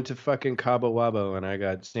 Yeah, we went to fucking Cabo Wabo, and I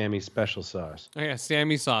got Sammy's special sauce. Oh, yeah,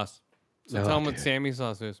 Sammy sauce. So Oh, tell him what dude. Sammy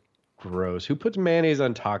sauce is. Gross. Who puts mayonnaise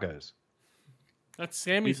on tacos? That's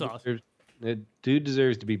Sammy sauce. Dude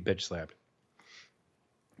deserves to be bitch slapped.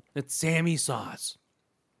 It's Sammy sauce.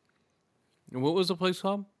 And what was the place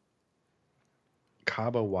called?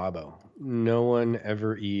 Cabo Wabo. No one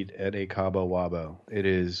ever eat at a Cabo Wabo. It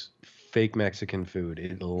is fake Mexican food.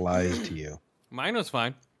 It lies to you. Mine was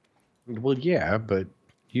fine. Well, yeah, but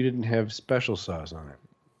you didn't have special sauce on it.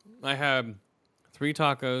 I had 3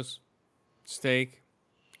 tacos, steak,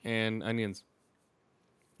 and onions.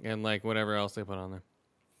 And like whatever else they put on there.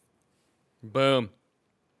 Boom.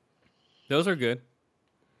 Those are good.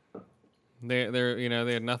 They're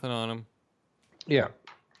they had nothing on them. Yeah.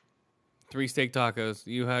 3 steak tacos.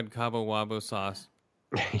 You had Cabo Wabo sauce.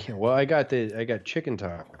 Yeah, well, I got chicken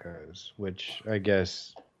tacos, which I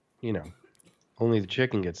guess, only the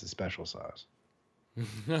chicken gets the special sauce.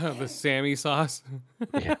 The Sammy sauce.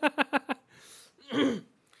 Yeah.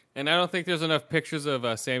 And I don't think there's enough pictures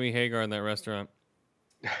of Sammy Hagar in that restaurant.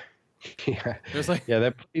 Yeah. There's like Yeah,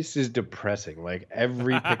 that place is depressing. Like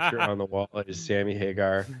every picture on the wall is Sammy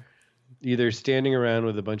Hagar either standing around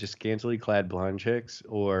with a bunch of scantily clad blonde chicks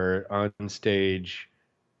or on stage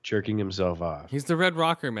jerking himself off. he's the red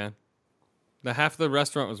rocker, man. The half of the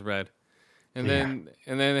restaurant was red. And then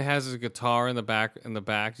it has his guitar in the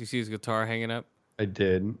back. You see his guitar hanging up. I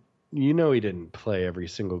did. You know he didn't play every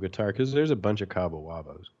single guitar because there's a bunch of Cabo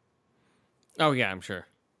Wabos. Oh yeah, I'm sure.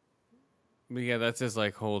 But yeah, that's his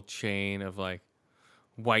like whole chain of like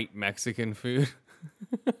white Mexican food.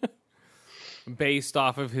 Based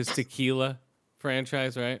off of his tequila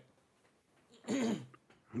franchise, right?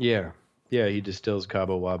 Yeah. Yeah, he distills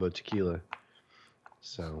Cabo Wabo tequila.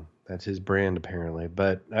 So that's his brand apparently.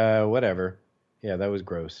 But whatever. Yeah, that was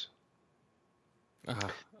gross. Oh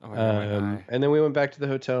my God. And then we went back to the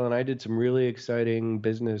hotel and I did some really exciting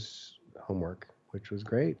business homework, which was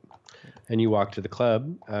great. And you walked to the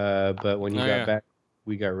club, but when you got back,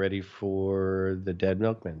 we got ready for the Dead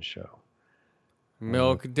Milkmen show.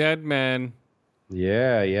 Milk Dead Men.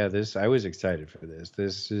 Yeah, I was excited for this.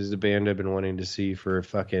 This is a band I've been wanting to see for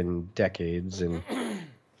fucking decades and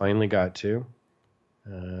finally got to.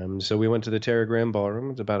 So we went to the Terragram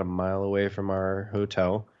Ballroom. It's about a mile away from our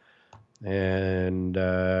hotel. And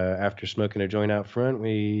after smoking a joint out front,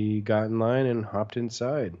 we got in line and hopped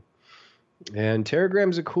inside. And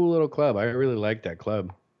Terragram's a cool little club. I really like that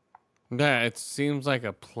club. Yeah, it seems like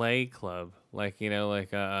a play club. Like,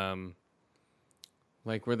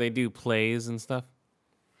 like where they do plays and stuff.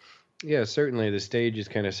 Yeah, certainly the stage is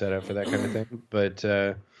kind of set up for that kind of thing. But,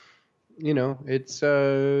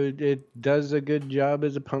 it does a good job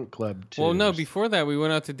as a punk club, too. Well, no, before that, we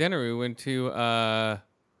went out to dinner. We went to,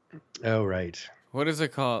 Oh, right. what is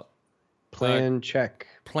it called? Plan Check.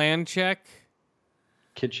 Plan Check?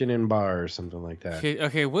 Kitchen and Bar or something like that.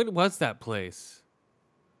 Okay, what was that place?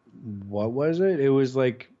 What was it? It was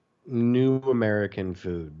like new American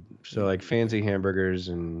food. So like fancy hamburgers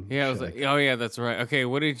and Yeah, it was shit like, oh yeah, that's right. Okay,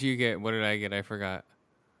 what did you get? What did I get? I forgot.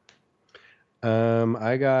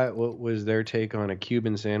 I got what was their take on a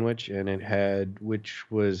Cuban sandwich, and it had, which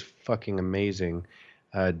was fucking amazing,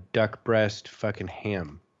 duck breast fucking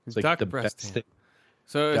ham. It's like Duck the breast best ham. thing.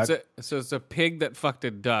 So Duck. it's a pig that fucked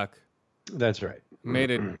a duck, That's right.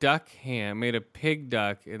 made a duck ham, made a pig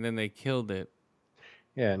duck, and then they killed it.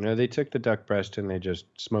 Yeah, no, they took the duck breast and they just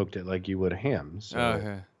smoked it like you would a ham. So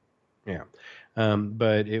Okay. yeah,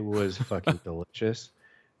 but it was fucking delicious.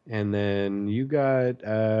 And then you got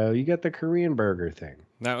the Korean burger thing.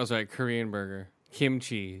 That was right, Korean burger.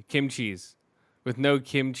 Kimchi's. With no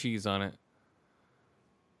kimchi's on it.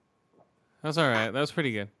 That's all right. That was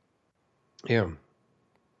pretty good. Yeah.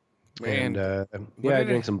 Man, And what I did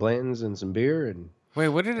drank it- some Blanton's and some beer and wait,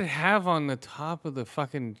 what did it have on the top of the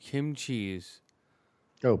fucking kimchi's?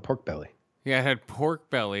 pork belly. Yeah, it had pork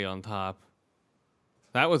belly on top.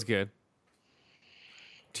 That was good.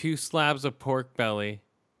 2 slabs of pork belly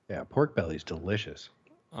Yeah, pork belly's delicious.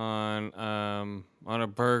 on a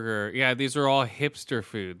burger. Yeah, these are all hipster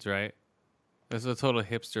foods, right? This is a total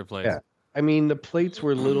hipster place. Yeah. I mean, the plates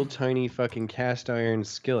were little tiny fucking cast iron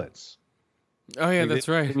skillets. Oh yeah, Like, that's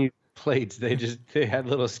they right. didn't use plates. They had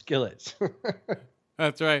little skillets.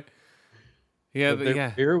 That's right. Yeah, But their yeah.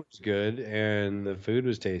 beer was good and the food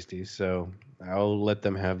was tasty, so I'll let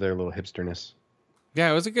them have their little hipsterness. Yeah,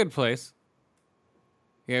 it was a good place.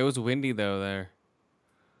 Yeah, it was windy though there.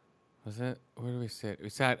 Was it? Where did we sit? We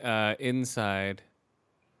sat inside.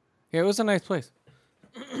 Yeah, it was a nice place.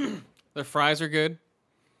 Their fries are good.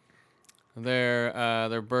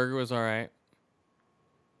 Their burger was all right.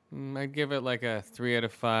 I'd give it like a 3 out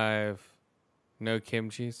of 5. No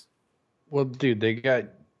kimchi's. Well, dude, they got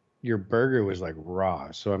your burger was like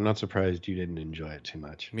raw, so I'm not surprised you didn't enjoy it too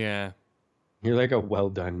much. Yeah. You're like a well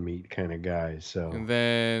done meat kind of guy, so And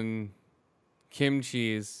then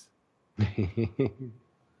kimchi's.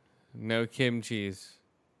 No kimchi's.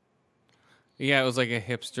 Yeah, it was like a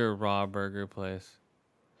hipster raw burger place.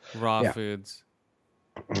 Raw Yeah. foods.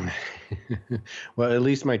 well, at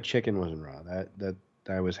least my chicken wasn't raw. That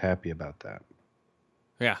I was happy about that.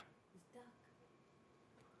 Yeah.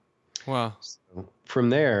 Well, So from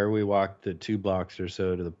there, we walked the 2 blocks or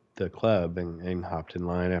so to the club and hopped in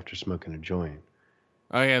line after smoking a joint.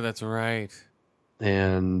 oh yeah, that's right.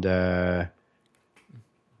 And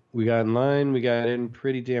we got in line. We got in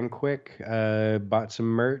pretty damn quick. Bought some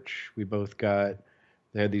merch. We both got.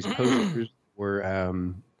 They had these posters were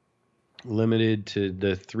limited to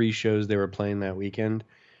the 3 shows they were playing that weekend,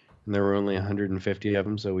 and there were only 150 of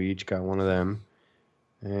them, so we each got one of them.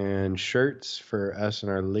 And shirts for us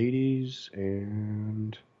and our ladies,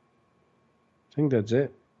 and I think that's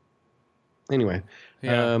it. Anyway,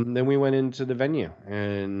 Yeah. then we went into the venue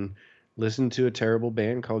and listened to a terrible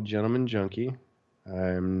band called Gentleman Junkie.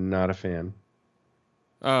 I'm not a fan.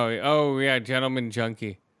 Oh yeah, Gentleman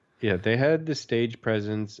Junkie. Yeah, they had the stage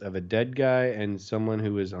presence of a dead guy and someone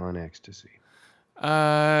who was on ecstasy.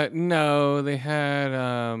 No, they had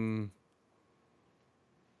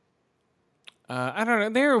I don't know.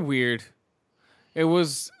 They were weird. It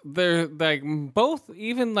was they're like both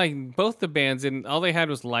the bands and all they had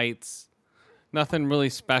was lights. Nothing really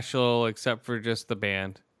special except for just the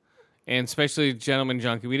band. And especially Gentleman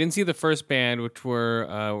Junkie. We didn't see the first band, which were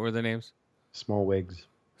what were the names? Small wigs.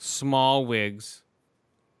 Small Wigs.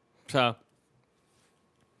 So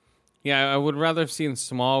yeah, I would rather have seen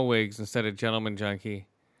Small Wigs instead of Gentleman Junkie.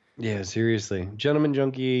 Yeah, seriously. Gentleman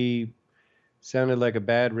Junkie sounded like a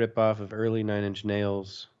bad ripoff of early Nine Inch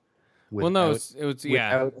Nails. Well, no, without- it was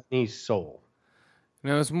yeah. Without any soul.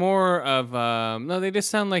 No, it's more of no. They just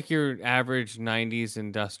sound like your average '90s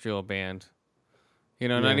industrial band. You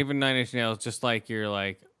know, not Yeah. even Nine Inch Nails. Just like you're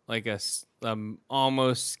like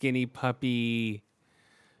almost Skinny Puppy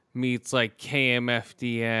meets like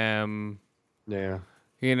KMFDM. Yeah.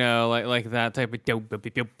 You know, like that type of dope.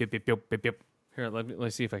 Here, let me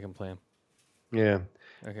see if I can play them. Yeah.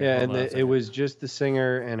 Okay, Yeah, hold and on a it second. was just the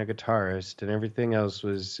singer and a guitarist, and everything else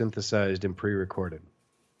was synthesized and pre-recorded.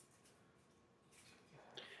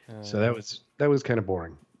 So that was kind of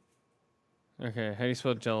boring. Okay. How do you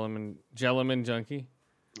spell Gentleman Junkie?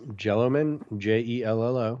 Jelloman,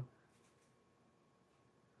 Jello.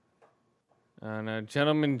 No,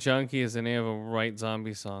 Gentleman Junkie is the name of a White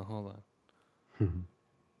Zombie song. Hold on.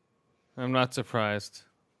 I'm not surprised.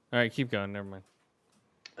 All right, keep going. Never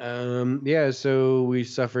mind. Yeah, so I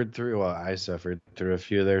suffered through a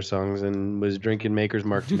few of their songs and was drinking Maker's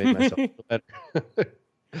Mark to make myself feel better.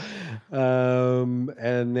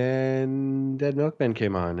 And then Dead Milkmen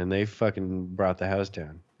came on and they fucking brought the house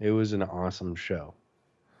down. It was an awesome show.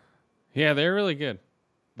 Yeah, they're really good.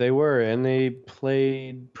 They were, and they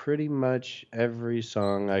played pretty much every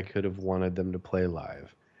song I could have wanted them to play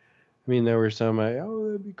live. I mean, there were some,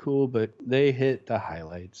 that'd be cool, but they hit the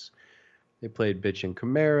highlights. They played Bitch and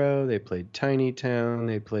Camaro. They played Tiny Town.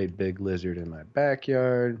 They played Big Lizard in My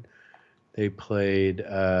Backyard. They played,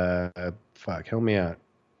 help me out.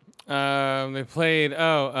 They played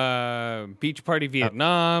Beach Party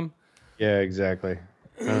Vietnam. Yeah, exactly.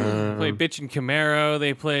 Played Bitch and Camaro.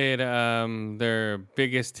 They played their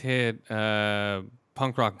biggest hit,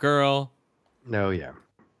 Punk Rock Girl. No, yeah.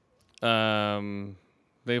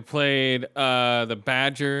 They played The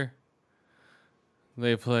Badger.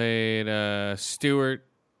 They played Stewart.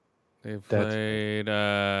 They played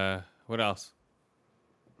what else?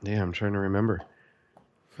 Yeah, I'm trying to remember.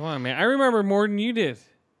 Come on, man. I remember more than you did.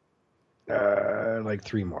 Like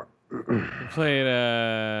 3 more. They played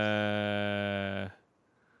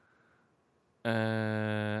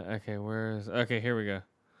okay, here we go.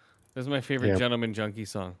 This is my favorite Gentleman Junkie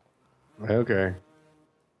song. Okay.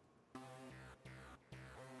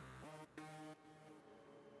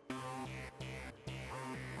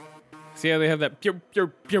 See how they have that pew pew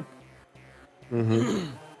pew. Mm-hmm.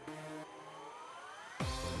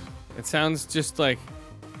 It sounds just like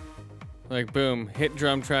boom, hit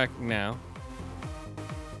drum track now.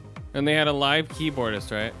 And they had a live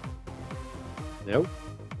keyboardist, right? Nope.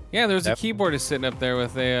 Yeah, there was a keyboardist sitting up there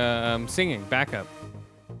with a singing backup.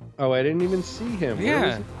 Oh, I didn't even see him. Where Yeah,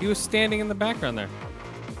 was he? he was standing in the background there,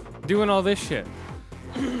 doing all this shit,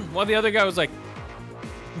 while the other guy was like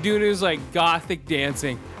doing his like gothic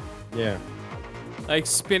dancing, Yeah. like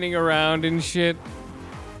spinning around and shit.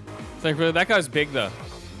 It's like, really, that guy was big though.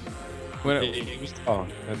 He was tall,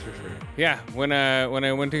 that's for sure. Yeah, when I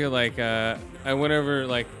went to I went over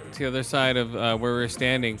like to the other side of where we were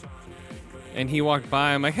standing, and he walked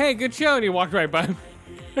by. I'm like, "Hey, good show," and he walked right by me.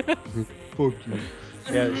 Fuck you.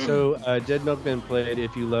 Yeah, so Dead Milkmen played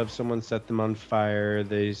If You Love Someone, Set Them on Fire.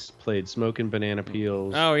 They played Smoking Banana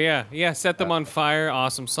Peels. Oh yeah, Set Them on Fire,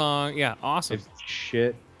 awesome song. Yeah, awesome.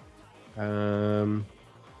 Shit. They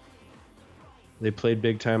played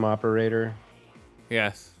Big Time Operator.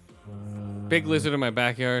 Yes. Big Lizard in My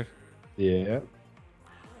Backyard. Yeah.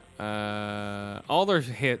 All their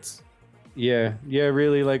hits. Yeah,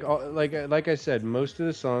 really. Like I said, most of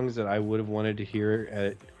the songs that I would have wanted to hear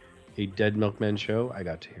at a Dead Milkmen show, I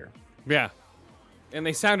got to hear. Yeah, and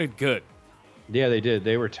they sounded good. Yeah, they did.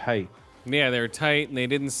 They were tight. Yeah, they were tight, and they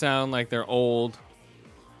didn't sound like they're old.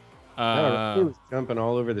 He was jumping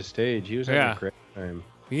all over the stage. He was having a great time.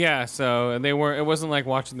 Yeah, so and they weren't. It wasn't like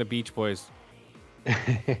watching the Beach Boys.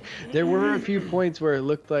 There were a few points where it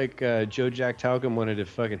looked like Joe Jack Talcum wanted to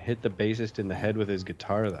fucking hit the bassist in the head with his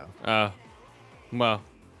guitar, though. Well,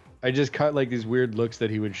 I just caught like these weird looks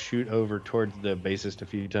that he would shoot over towards the bassist a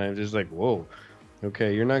few times. It's like, whoa,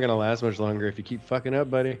 okay, you're not gonna last much longer if you keep fucking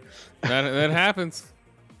up, buddy. that happens.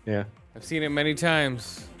 Yeah, I've seen it many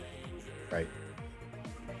times. right.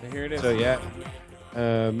 So here it is. So yeah,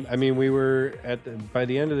 I mean, we were by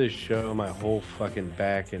the end of the show, my whole fucking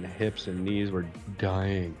back and hips and knees were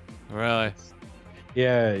dying. Really?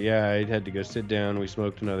 Yeah, I had to go sit down. We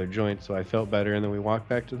smoked another joint, so I felt better, and then we walked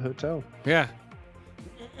back to the hotel. Yeah.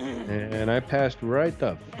 And I passed right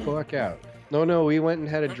the fuck out. No, we went and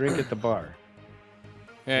had a drink at the bar.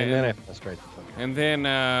 Yeah, and then I passed right the fuck out. And then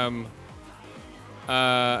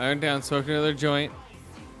I went down, smoked another joint,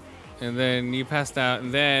 and then you passed out,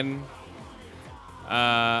 and then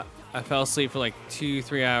I fell asleep for like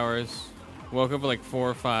 2-3 hours, woke up at like 4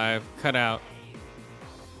 or 5, cut out,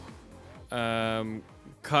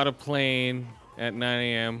 caught a plane at 9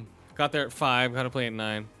 a.m., got there at 5, caught a plane at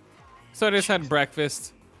 9. So I just had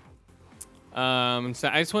breakfast. So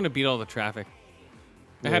I just want to beat all the traffic.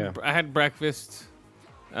 I had breakfast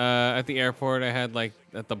at the airport. I had like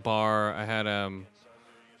at the bar. I had it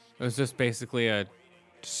was just basically a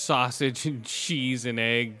sausage and cheese and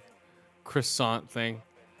egg croissant thing.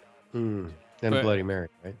 And a Bloody Mary,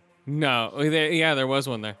 right? No, there was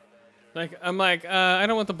one there. Like I'm like I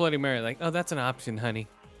don't want the Bloody Mary. Like, oh, that's an option, honey.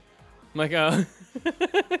 I'm like, oh,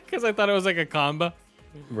 because I thought it was like a combo.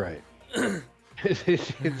 Right.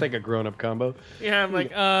 It's like a grown-up combo. Yeah, I'm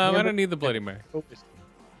like, I don't need the Bloody Mary.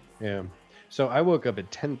 Yeah. So I woke up at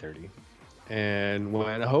 10:30 and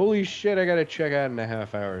went, holy shit, I got to check out in a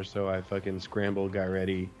half hour. So I fucking scrambled, got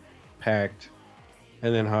ready, packed,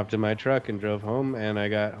 and then hopped in my truck and drove home. And I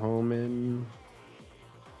got home in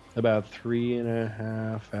about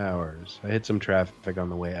 3.5 hours. I hit some traffic on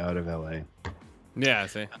the way out of LA. Yeah,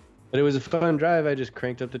 see. But it was a fun drive. I just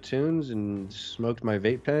cranked up the tunes and smoked my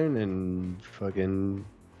vape pen and fucking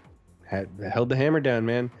held the hammer down,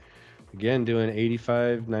 man. Again, doing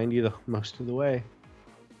 85, 90 most of the way.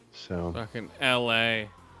 So fucking LA.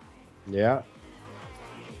 Yeah.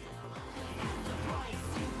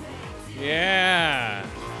 Yeah.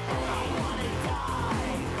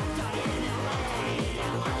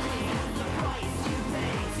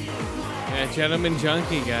 Yeah, Gentleman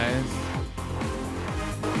Junkie, guys.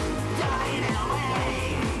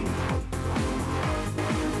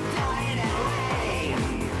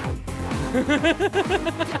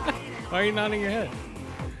 Why are you nodding your head?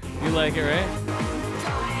 You like it, right?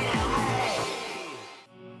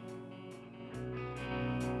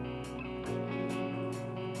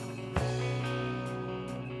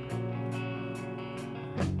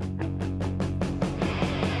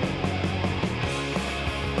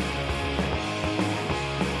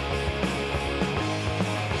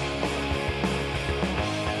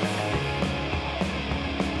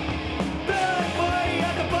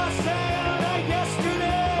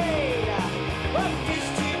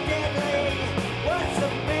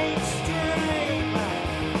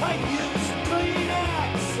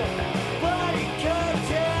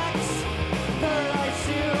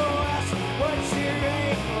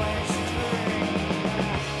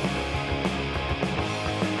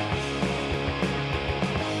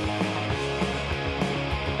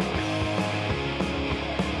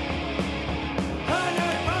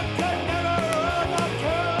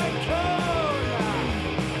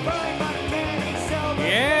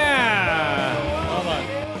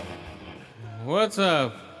 What's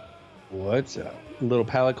up? What's up? A little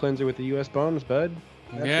palate cleanser with the U.S. bombs, bud.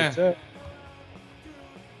 That's Yeah. what's up.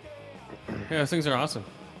 Yeah, those things are awesome.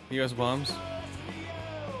 U.S. bombs.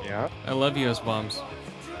 Yeah. I love U.S. bombs.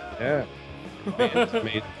 Yeah. It's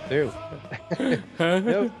amazing too.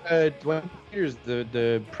 No, Dwayne Peters,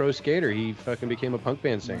 the pro skater, he fucking became a punk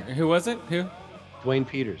band singer. Who was it? Who? Dwayne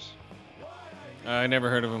Peters. I never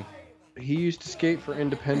heard of him. He used to skate for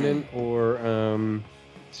Independent or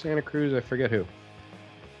Santa Cruz, I forget who.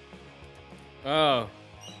 Oh.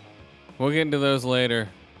 We'll get into those later.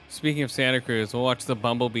 Speaking of Santa Cruz, we'll watch the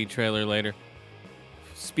Bumblebee trailer later.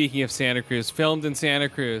 Speaking of Santa Cruz, filmed in Santa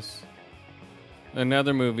Cruz.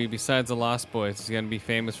 Another movie besides The Lost Boys is going to be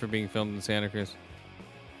famous for being filmed in Santa Cruz.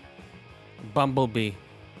 Bumblebee.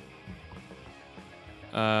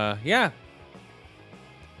 Yeah.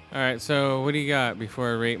 All right, so what do you got before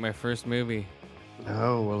I rate my first movie?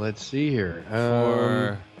 Oh, well, let's see here.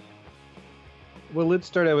 Well, let's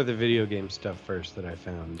start out with the video game stuff first that I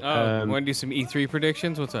found. Want to do some E3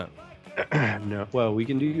 predictions? What's up? No, well, we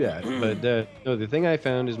can do that. But no, the thing I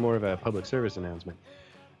found is more of a public service announcement.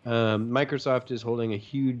 Microsoft is holding a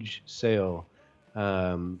huge sale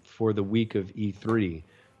for the week of E3.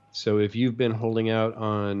 So if you've been holding out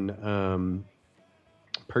on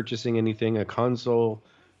purchasing anything, a console,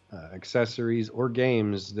 accessories, or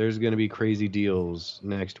games, there's going to be crazy deals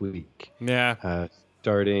next week. Yeah.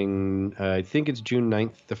 Starting, I think it's June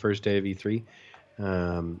 9th, the first day of E3.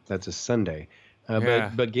 That's a Sunday.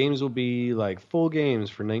 But games will be like full games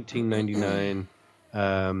for $19.99,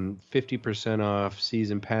 50% off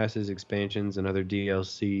season passes, expansions, and other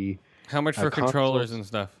DLC. How much for controllers and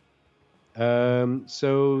stuff?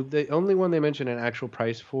 So the only one they mention an actual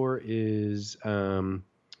price for is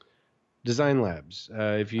Design Labs.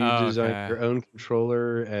 If you design your own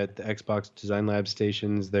controller at the Xbox Design Lab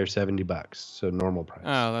stations, they're $70. So normal price.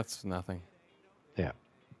 Oh, that's nothing. Yeah.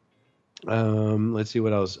 Let's see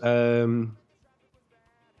what else.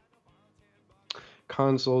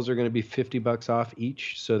 Consoles are going to be $50 off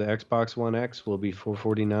each. So the Xbox One X will be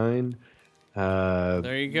 $449.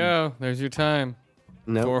 There you go. There's your time.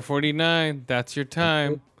 No. $449. That's your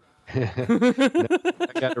time. No,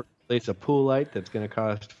 I got to replace a pool light that's going to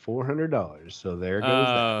cost $400. So there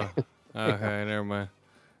goes that. Okay, never mind.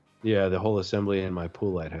 Yeah, the whole assembly and my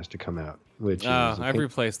pool light has to come out. Which I've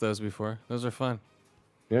replaced those before. Those are fun.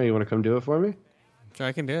 Yeah, you want to come do it for me? Sure,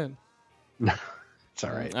 I can do it. No, it's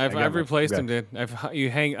all right. I've replaced them, dude. You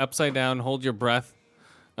hang upside down, hold your breath,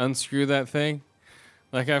 unscrew that thing.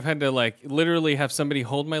 Like I've had to literally have somebody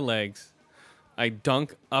hold my legs. I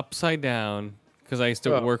dunk upside down because I used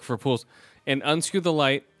to work for pools, and unscrew the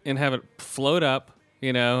light and have it float up,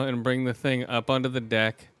 and bring the thing up onto the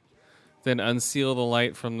deck. Then unseal the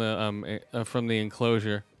light from the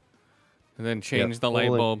enclosure, and then change the light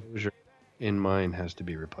bulb. In mine has to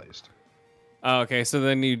be replaced. Oh, okay. So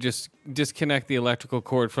then you just disconnect the electrical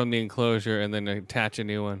cord from the enclosure and then attach a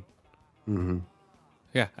new one. Mm-hmm.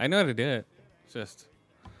 Yeah, I know how to do it. It's just,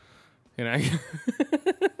 It's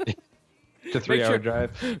a 3-hour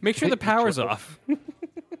drive. Make sure the power's off.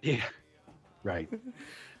 Yeah. Right.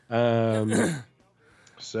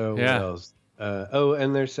 So what else?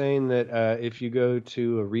 And they're saying that if you go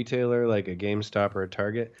to a retailer like a GameStop or a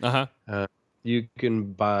Target, you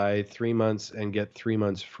can buy 3 months and get 3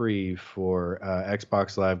 months free for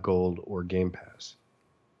Xbox Live Gold or Game Pass.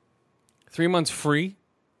 3 months free?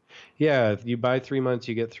 Yeah, if you buy 3 months,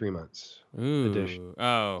 you get 3 months. Ooh. Edition.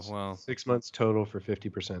 Oh, well. 6 months total for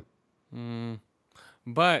 50%.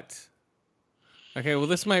 But, okay, well,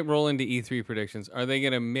 this might roll into E3 predictions. Are they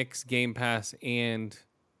going to mix Game Pass and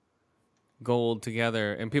Gold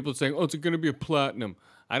together? And people are saying, oh, it's going to be a platinum.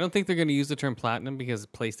 I don't think they're going to use the term platinum because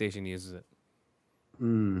PlayStation uses it.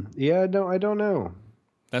 Yeah, no, I don't know.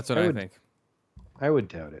 That's what I think. I would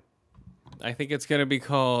doubt it. I think it's going to be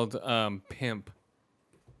called Pimp.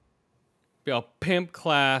 Be a Pimp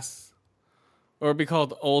class, or it'd be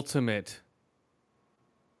called Ultimate,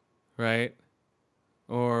 right?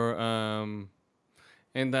 Or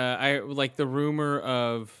and I like the rumor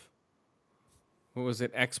of what was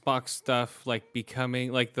it? Xbox stuff like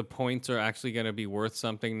becoming like the points are actually going to be worth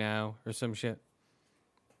something now or some shit.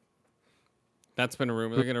 That's been a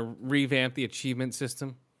rumor. They're going to revamp the achievement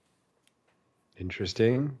system.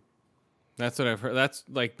 Interesting. That's what I've heard. That's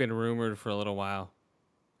like been rumored for a little while.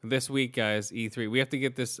 This week, guys, E3. We have to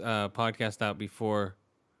get this podcast out before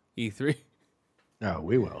E3. Oh,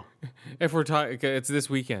 we will. If we're talking, it's this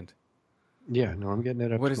weekend. Yeah, no, I'm getting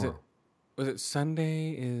it up What tomorrow. is it? Was it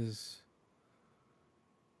Sunday?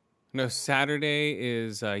 No, Saturday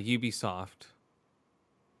is Ubisoft,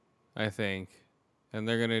 I think, and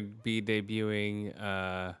they're gonna be debuting.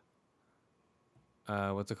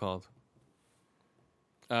 What's it called?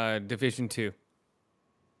 Division 2.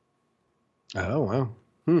 Oh, wow.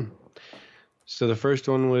 So the first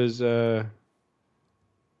one was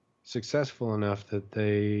successful enough that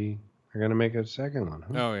they are going to make a second one,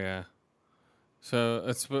 huh? Oh yeah. So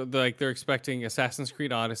it's like they're expecting Assassin's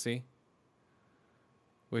Creed Odyssey,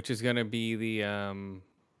 which is going to be the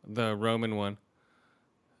Roman one.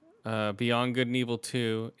 Beyond Good and Evil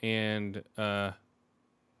 2 and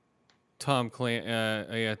Tom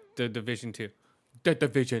Clancy, the Division 2. The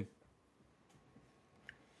Division.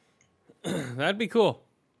 That'd be cool.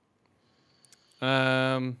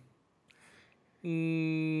 I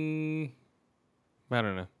don't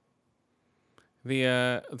know.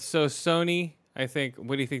 So Sony, I think.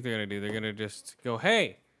 What do you think they're gonna do? They're gonna just go,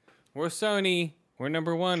 "Hey, we're Sony. We're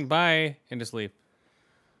number one. Bye," and just leave.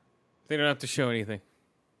 They don't have to show anything.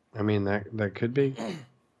 I mean, that could be.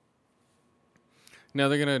 No,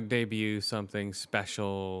 they're gonna debut something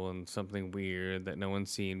special and something weird that no one's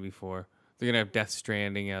seen before. They're gonna have Death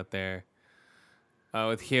Stranding out there.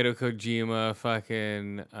 With Hideo Kojima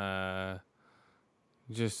fucking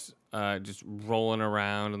just rolling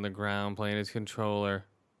around on the ground playing his controller,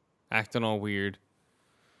 acting all weird.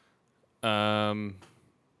 Who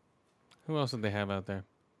else did they have out there?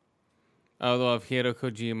 Oh, they'll have Hideo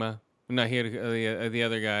Kojima. No, the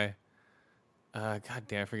other guy. God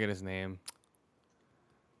damn, I forget his name.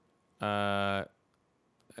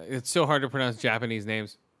 It's so hard to pronounce Japanese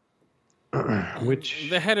names. Which?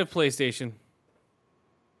 The head of PlayStation.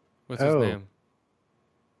 What's his name?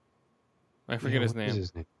 I forget his What is name.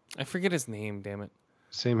 his name? I forget his name, damn it.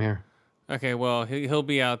 Same here. Okay, well, he'll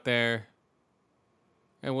be out there.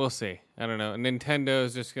 And we'll see. I don't know.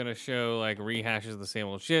 Nintendo's just going to show, like, rehashes of the same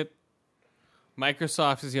old shit.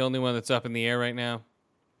 Microsoft is the only one that's up in the air right now.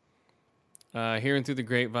 Hearing through the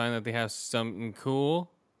grapevine that they have something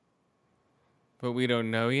cool. But we don't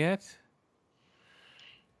know yet.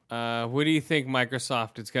 What do you think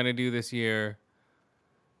Microsoft is going to do this year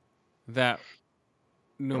that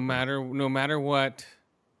no matter what,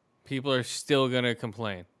 people are still going to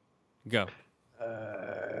complain? Go.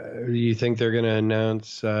 Do you think they're going to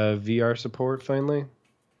announce VR support finally?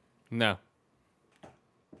 No.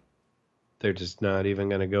 They're just not even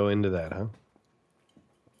going to go into that, huh?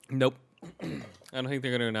 Nope. I don't think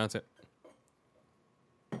they're going to announce it.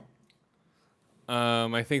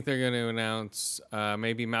 I think they're going to announce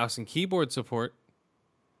maybe mouse and keyboard support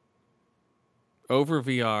over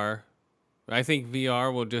VR. I think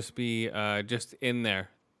VR will just be just in there.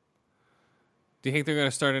 Do you think they're going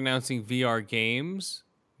to start announcing VR games?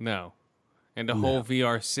 No. And a whole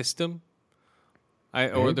VR system?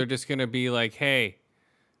 Or they're just going to be like, hey,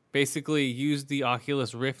 basically use the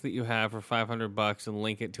Oculus Rift that you have for $500 and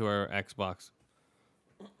link it to our Xbox.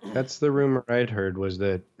 That's the rumor I'd heard, was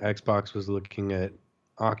that Xbox was looking at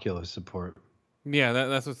Oculus support. Yeah,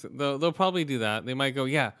 that's what they'll probably do that. They might go,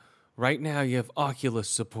 yeah, right now you have Oculus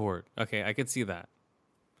support. Okay, I could see that.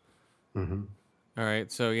 Mm-hmm. All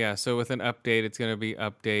right, so yeah, so with an update, it's going to be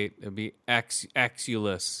it'll be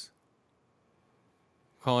Exulus.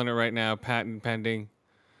 Calling it right now, patent pending.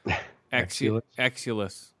 Exulus?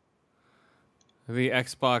 Exulus. The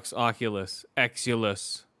Xbox Oculus.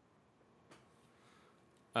 Exulus.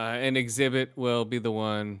 An Exhibit will be the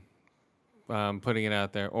one putting it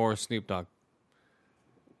out there, or Snoop Dogg.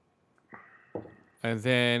 And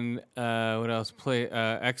then what else?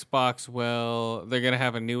 Xbox. Well, they're gonna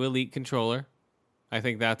have a new Elite controller. I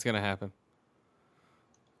think that's gonna happen.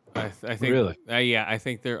 I think Really? Yeah, I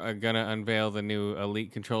think they're gonna unveil the new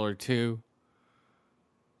Elite controller too.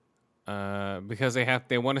 Because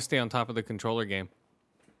they want to stay on top of the controller game.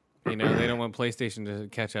 They don't want PlayStation to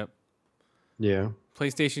catch up. Yeah.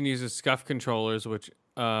 PlayStation uses SCUF controllers, which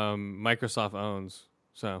Microsoft owns.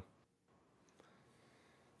 So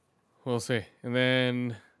we'll see. And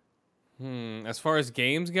then, as far as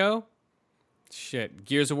games go,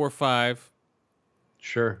 Gears of War 5.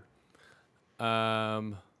 Sure.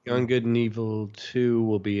 Um, Beyond Good and Evil 2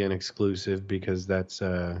 will be an exclusive because that's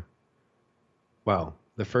the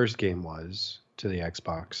first game was to the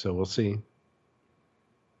Xbox, so we'll see.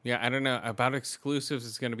 Yeah, I don't know. About exclusives,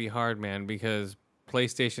 it's going to be hard, man, because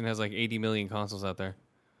PlayStation has like 80 million consoles out there.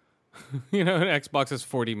 And Xbox has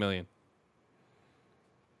 40 million.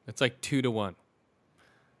 It's like 2-1.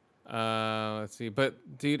 Let's see.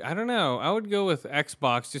 But, dude, I don't know. I would go with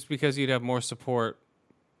Xbox just because you'd have more support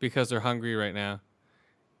because they're hungry right now.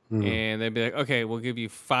 And they'd be like, okay, we'll give you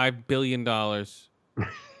 $5 billion. Okay,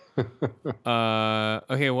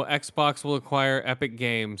 well, Xbox will acquire Epic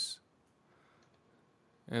Games.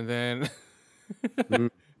 And then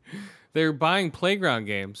they're buying Playground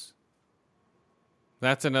Games.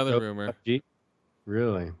 That's another rumor.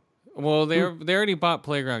 Really? Well, they already bought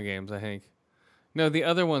Playground Games, I think. No, the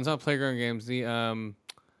other one's not Playground Games. The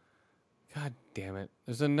God damn it!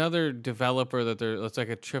 There's another developer that's like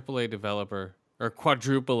a AAA developer or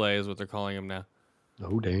quadruple A is what they're calling them now.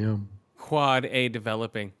 Oh damn! Quad A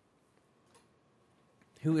developing.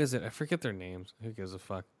 Who is it? I forget their names. Who gives a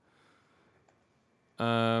fuck?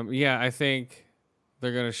 Yeah, I think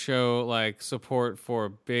they're gonna show like support for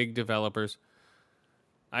big developers.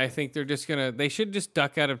 I think they should just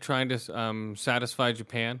duck out of trying to satisfy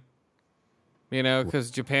Japan. Because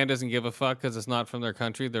Japan doesn't give a fuck because it's not from their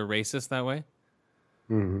country. They're racist that way.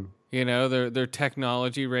 Mm-hmm. They're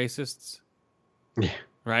technology racists. Yeah.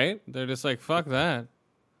 Right? They're just like, fuck that.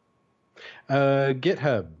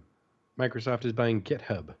 GitHub. Microsoft is buying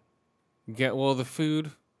GitHub. The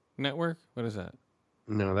food network? What is that?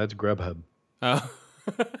 No, that's Grubhub. Oh.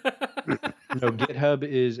 No, GitHub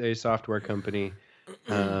is a software company.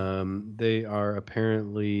 They are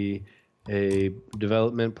apparently a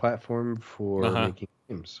development platform for making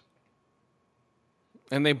games.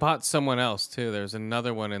 And they bought someone else, too. There's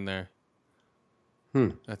another one in there.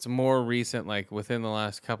 That's more recent, like within the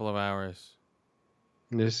last couple of hours.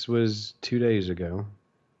 This was 2 days ago.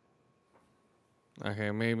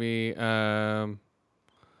 Okay, maybe...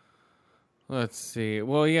 let's see.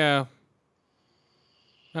 Well, yeah.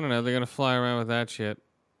 I don't know. They're going to fly around with that shit.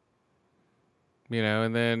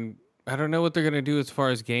 And then I don't know what they're going to do as far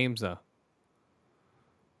as games, though.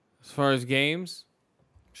 As far as games,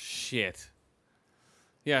 shit.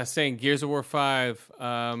 Yeah, saying Gears of War 5,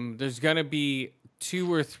 there's going to be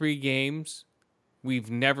 2 or 3 games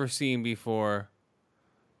we've never seen before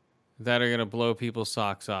that are going to blow people's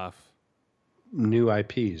socks off. New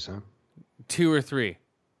IPs, huh? 2 or 3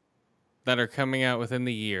 that are coming out within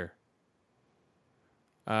the year.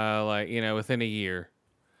 Within a year.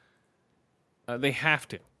 They have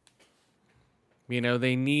to.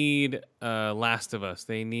 They need Last of Us.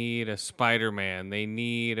 They need a Spider-Man. They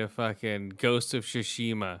need a fucking Ghost of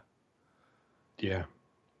Tsushima. Yeah.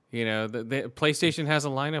 The PlayStation has a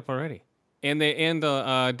lineup already. And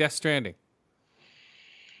the Death Stranding.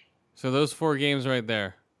 So those 4 games right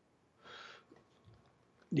there.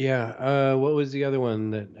 Yeah. What was the other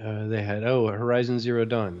one that they had? Oh, Horizon Zero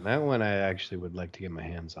Dawn. That one I actually would like to get my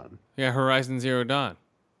hands on. Yeah, Horizon Zero Dawn.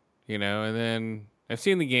 And then I've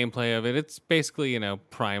seen the gameplay of it. It's basically,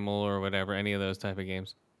 Primal or whatever, any of those type of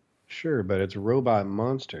games. Sure, but it's robot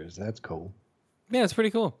monsters. That's cool. Yeah, it's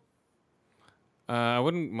pretty cool. I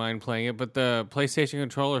wouldn't mind playing it, but the PlayStation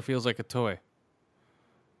controller feels like a toy.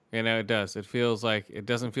 It does. It feels like it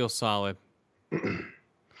doesn't feel solid.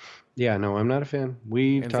 Yeah, no, I'm not a fan.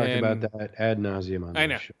 We've talked about that ad nauseum on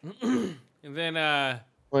this show. And then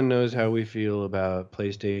one knows how we feel about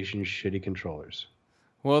PlayStation shitty controllers.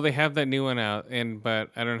 Well, they have that new one out,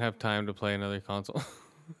 but I don't have time to play another console.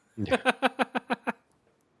 Yeah.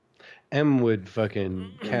 M would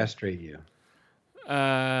fucking castrate you.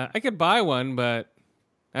 I could buy one, but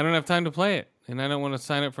I don't have time to play it, and I don't want to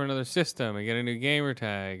sign up for another system and get a new gamer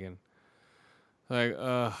tag and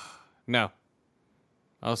no.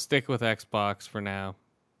 I'll stick with Xbox for now,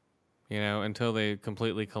 until they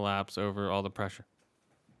completely collapse over all the pressure.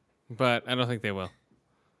 But I don't think they will.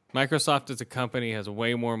 Microsoft as a company has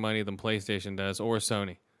way more money than PlayStation does, or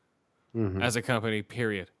Sony as a company.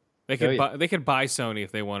 Period. They could buy Sony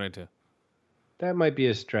if they wanted to. That might be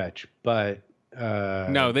a stretch, but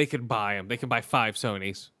No, they could buy them. They could buy 5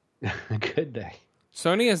 Sonys. could they?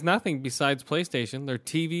 Sony has nothing besides PlayStation. Their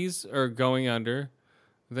TVs are going under.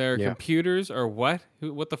 Their computers are what?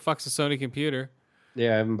 What the fuck's a Sony computer?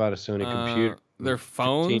 Yeah, I haven't bought a Sony computer. Their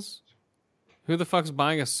phones? Who the fuck's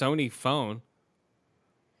buying a Sony phone?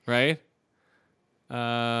 Right? A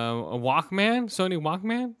Walkman? Sony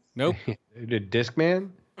Walkman? Nope. The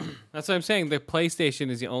Discman? That's what I'm saying. The PlayStation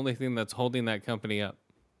is the only thing that's holding that company up.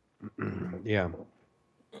 Yeah.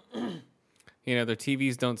 You know, their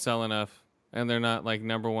TVs don't sell enough, and they're not like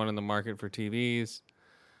number one in the market for TVs.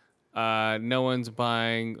 No one's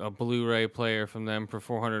buying a Blu-ray player from them for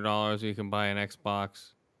 $400. You can buy an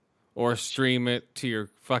Xbox or stream it to your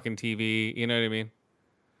fucking TV. You know what I mean?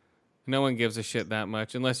 No one gives a shit that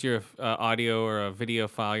much unless you're a audio or a video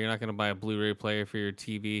file. You're not going to buy a Blu-ray player for your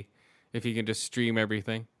TV if you can just stream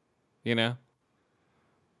everything. You know?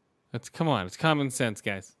 Come on. It's common sense,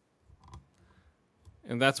 guys.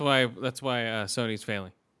 And that's why Sony's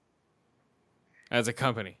failing as a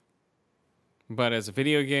company. But as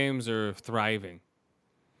video games are thriving.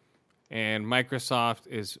 And Microsoft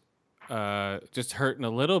is just hurting a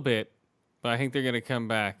little bit, but I think they're going to come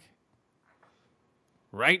back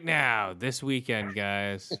right now, this weekend,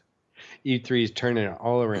 guys. E3 is turning it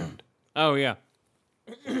all around. Oh, yeah.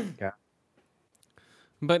 Yeah.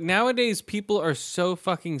 But nowadays, people are so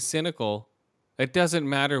fucking cynical, it doesn't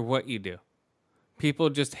matter what you do. People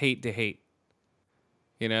just hate to hate.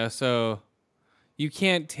 You know, so you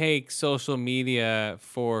can't take social media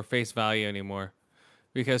for face value anymore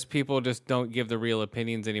because people just don't give the real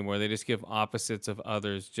opinions anymore. They just give opposites of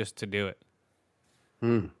others just to do it.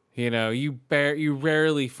 You know, you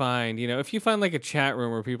rarely find, you know, if you find like a chat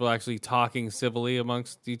room where people are actually talking civilly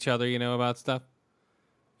amongst each other, you know, about stuff,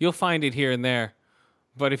 you'll find it here and there.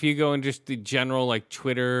 But if you go in just the general like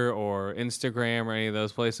Twitter or Instagram or any of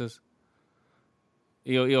those places,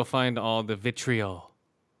 you'll find all the vitriol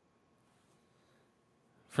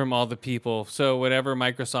from all the people. So whatever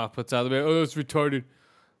Microsoft puts out, they'll be, oh, that's retarded.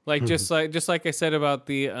 Like just like I said about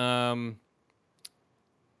the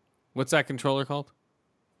what's that controller called?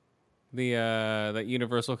 The that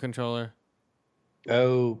universal controller.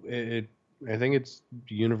 Oh, I think it's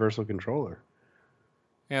Universal Controller.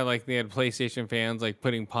 Yeah, like they had PlayStation fans like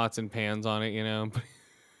putting pots and pans on it, you know.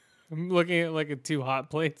 I'm looking at like a 2 hot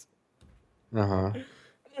plates.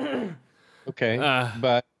 Okay,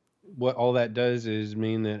 but what all that does is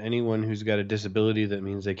mean that anyone who's got a disability that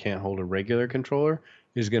means they can't hold a regular controller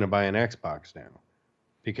is going to buy an Xbox now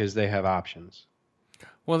because they have options.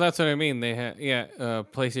 Well, that's what I mean. They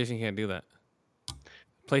PlayStation can't do that.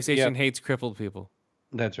 PlayStation hates crippled people.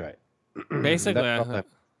 That's right. Basically,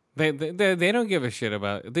 they don't give a shit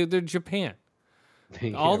about it. They're Japan.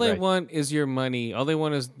 All they want is your money. All they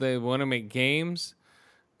want is they want to make games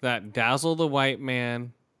that dazzle the white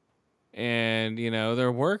man, and you know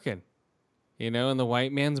they're working. You know, and the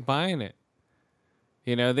white man's buying it.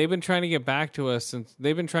 You know, they've been trying to get back to us since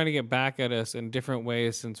they've been trying to get back at us in different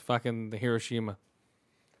ways since fucking the Hiroshima.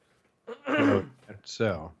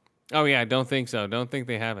 So. Oh yeah, don't think so. Don't think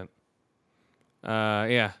they haven't.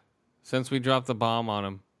 Yeah, since we dropped the bomb on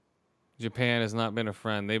them, Japan has not been a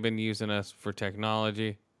friend. They've been using us for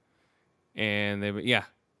technology, and oh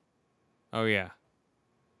yeah.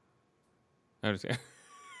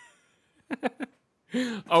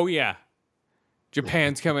 Oh yeah,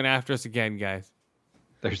 Japan's coming after us again, guys.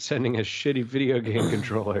 They're sending us shitty video game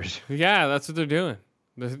controllers. Yeah, that's what they're doing.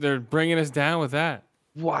 They're bringing us down with that.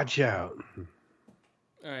 Watch out.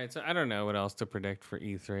 All right, so I don't know what else to predict for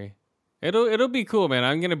E3. It'll be cool, man.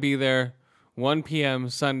 I'm gonna be there 1 p.m.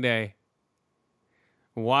 Sunday.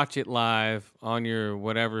 Watch it live on your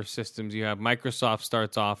whatever systems you have. Microsoft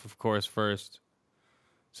starts off, of course, first,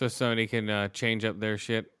 so Sony can change up their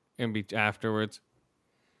shit and be afterwards.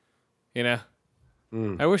 You know,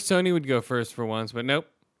 I wish Sony would go first for once, but nope.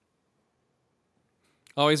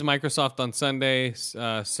 Always Microsoft on Sunday.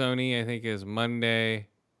 Sony, I think, is Monday.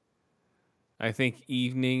 I think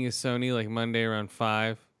evening is Sony, like Monday around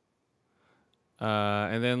 5.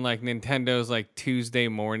 And then like Nintendo's like Tuesday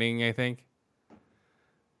morning, I think.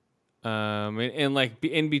 And like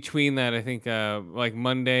in between that, I think like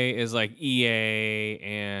Monday is like EA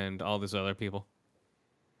and all these other people.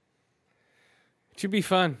 It should be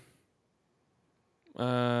fun. All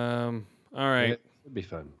right. It would be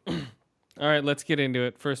fun. All right, let's get into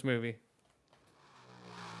it. First movie.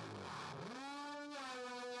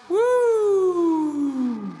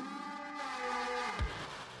 Woo!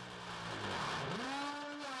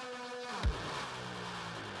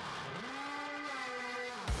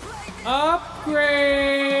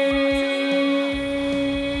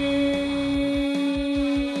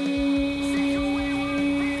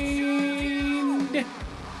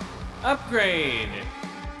 Upgrade.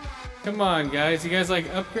 Come on, guys. You guys like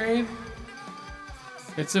Upgrade?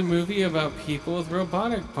 It's a movie about people with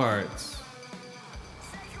robotic parts.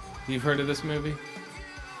 You've heard of this movie?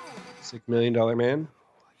 $6 Million Man.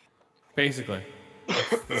 Basically. The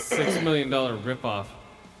 $6 million ripoff.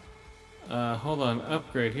 Hold on.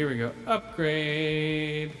 Upgrade. Here we go.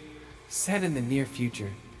 Upgrade. Set in the near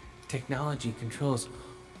future, technology controls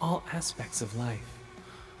all aspects of life.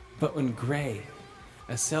 But when Gray,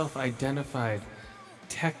 a self-identified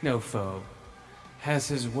technophobe, has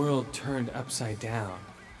his world turned upside down,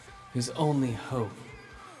 his only hope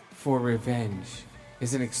for revenge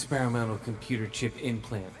is an experimental computer chip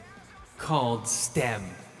implant called STEM.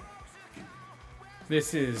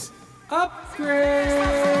 This is Upgrade!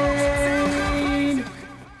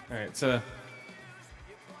 Alright, so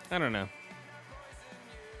I don't know.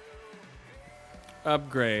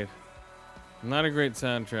 Upgrade. Not a great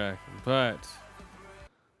soundtrack, but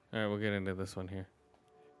alright, we'll get into this one here.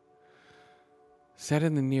 Set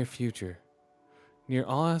in the near future, near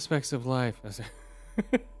all aspects of life.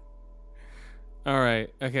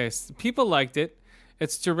 Alright, okay, people liked it.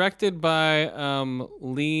 It's directed by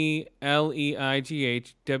Leigh Leigh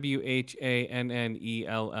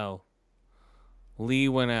Whannell. Leigh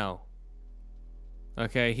Whannell.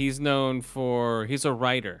 Okay, he's a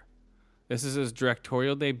writer. This is his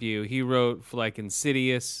directorial debut. He wrote for like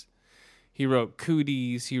Insidious. He wrote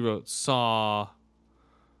Cooties. He wrote Saw.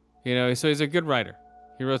 You know, so he's a good writer.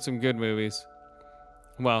 He wrote some good movies.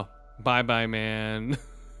 Well, Bye Bye Man,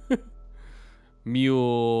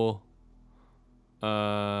 Mule,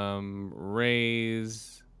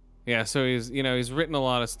 Raise. Yeah, so he's written a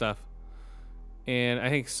lot of stuff. And I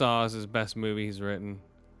think Saw is his best movie he's written.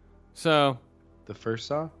 So, The first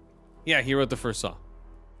Saw? yeah, he wrote the first Saw.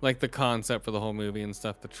 Like the concept for the whole movie and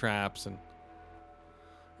stuff, the traps and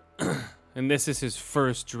and this is his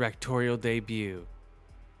first directorial debut.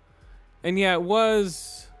 And yeah, it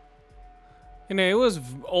was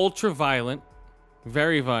ultra violent,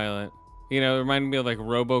 very violent. You know, it reminded me of like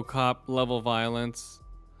RoboCop level violence.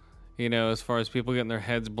 You know, as far as people getting their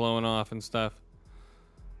heads blown off and stuff.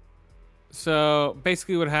 So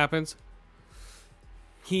basically, what happens?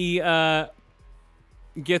 He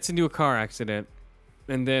gets into a car accident.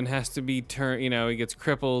 And then has to be turned, he gets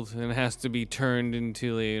crippled and has to be turned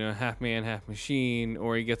into, half man, half machine,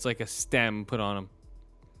 or he gets like a stem put on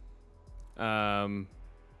him.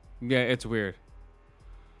 Yeah, it's weird.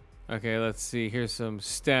 Okay, let's see. Here's some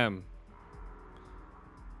stem.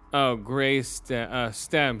 Oh, Gray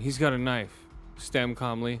stem. He's got a knife. Stem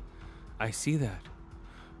calmly. I see that.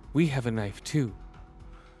 We have a knife too.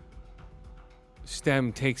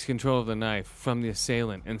 Stem takes control of the knife from the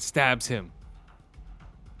assailant and stabs him.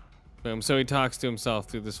 Boom. So he talks to himself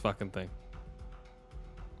through this fucking thing.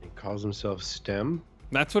 He calls himself STEM?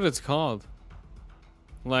 That's what it's called.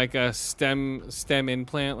 Like a stem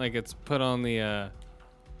implant, like it's put on the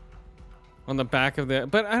back of the.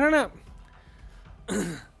 But I don't know.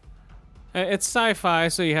 It's sci-fi,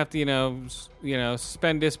 so you have to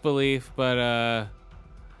suspend disbelief. But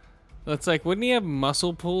it's like, wouldn't he have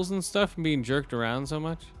muscle pulls and stuff from being jerked around so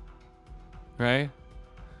much? Right?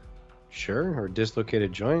 Sure, or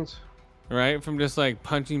dislocated joints. Right, from just like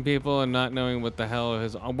punching people and not knowing what the hell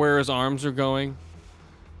where his arms are going.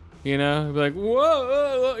 You know, he'd be like,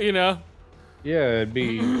 whoa, you know. Yeah,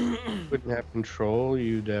 wouldn't have control.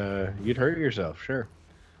 You'd hurt yourself, sure.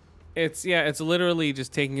 It's literally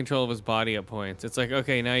just taking control of his body at points. It's like,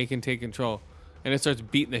 okay, now you can take control, and it starts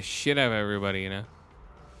beating the shit out of everybody, you know.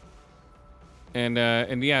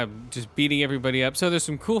 And yeah, just beating everybody up. So there's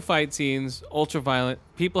some cool fight scenes, ultra violent.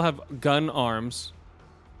 People have gun arms.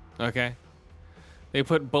 Okay. They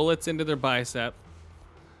put bullets into their bicep,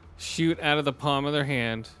 shoot out of the palm of their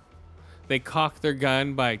hand. They cock their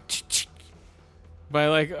gun by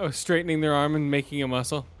straightening their arm and making a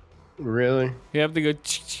muscle. Really? You have to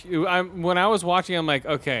go. When I was watching, I'm like,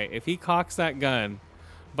 okay, if he cocks that gun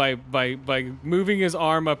by moving his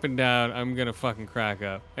arm up and down, I'm gonna fucking crack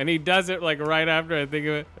up. And he does it like right after I think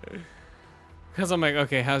of it, because I'm like,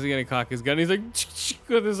 okay, how's he gonna cock his gun? He's like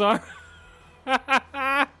with his arm.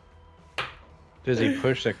 Does he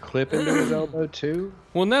push a clip into his elbow too?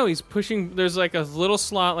 Well, no, he's pushing. There's like a little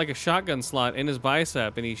slot, like a shotgun slot in his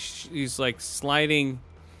bicep, and he's like sliding.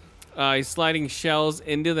 He's sliding shells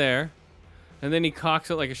into there, and then he cocks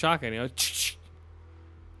it like a shotgun. You know,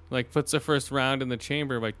 like puts the first round in the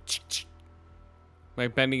chamber by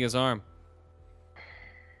bending his arm.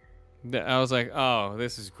 I was like, oh,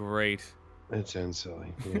 this is great. It sounds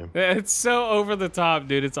silly. Yeah. It's so over the top,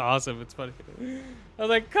 dude. It's awesome. It's funny. I was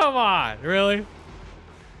like, come on, really?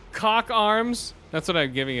 Cock arms? That's what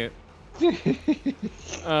I'm giving it. That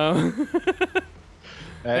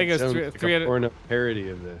I guess sounds three- like three a out of- porno parody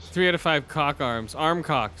of this. 3 out of 5 cock arms, arm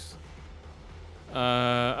cocks.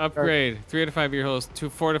 Upgrade 3 out of 5 ear holes,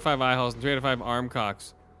 4 to 5 eye holes, and 3 out of 5 arm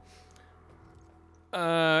cocks.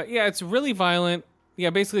 Yeah, it's really violent. Yeah,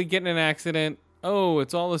 basically getting in an accident. Oh,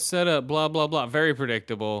 it's all a setup. Blah blah blah. Very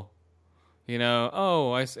predictable. You know.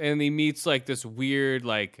 Oh, and he meets like this weird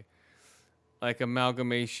like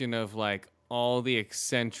amalgamation of like all the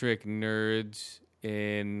eccentric nerds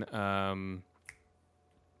in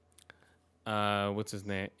what's his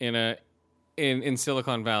name in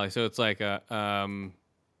Silicon Valley. So it's like who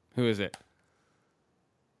is it?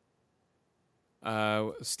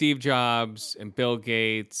 Steve Jobs and Bill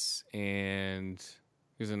Gates and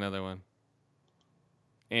who's another one?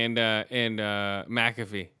 And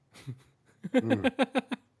McAfee.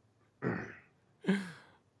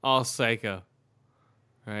 All psycho.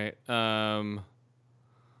 Right.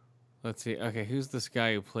 Let's see. Okay, who's this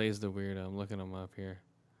guy who plays the weirdo? I'm looking him up here.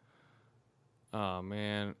 Oh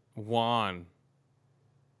man, Juan.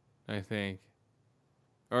 I think.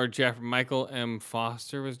 Or Michael M.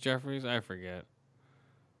 Foster was Jeffries? I forget.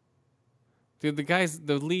 Dude,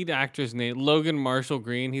 the lead actor's name, Logan Marshall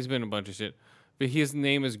Green, he's been in a bunch of shit. But his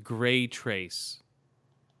name is Gray Trace.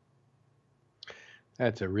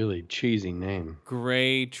 That's a really cheesy name.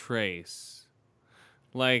 Gray Trace.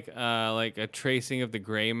 Like a tracing of the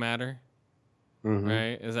gray matter. Mm-hmm.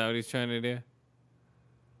 Right? Is that what he's trying to do?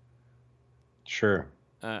 Sure.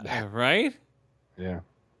 Right? Yeah.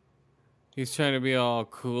 He's trying to be all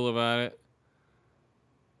cool about it.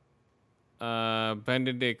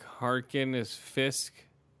 Benedict Harkin is Fisk.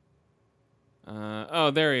 Oh,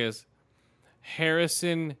 there he is.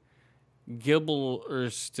 Harrison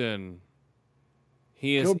Gilbertson.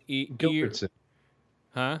 He is Gilbertson.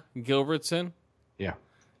 Huh? Gilbertson? Yeah.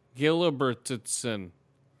 Gilbertson.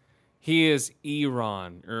 He is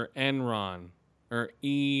Eron or Enron or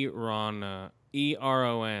Eron.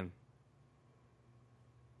 E-R-O-N.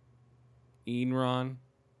 Enron.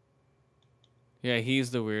 Yeah,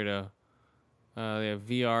 he's the weirdo. The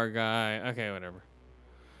VR guy. Okay, whatever.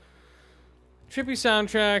 Trippy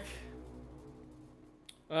soundtrack.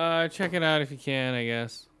 Check it out if you can, I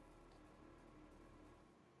guess.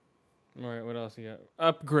 All right, what else you got?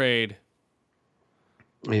 Upgrade.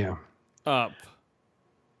 Yeah. Up.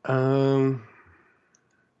 All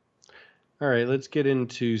right, let's get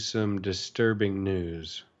into some disturbing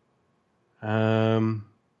news. A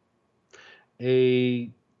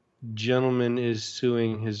gentleman is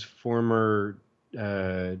suing his former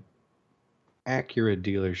Acura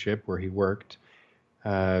dealership where he worked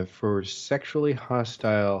for sexually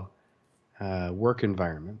hostile work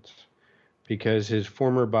environments because his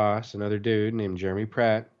former boss, another dude named Jeremy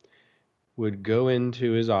Pratt, would go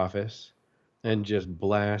into his office and just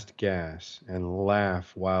blast gas and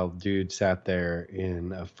laugh while dude sat there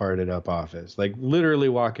in a farted up office. Like literally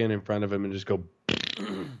walk in front of him and just go.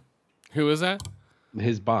 Who is that?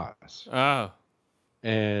 His boss. Oh.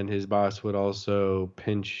 And his boss would also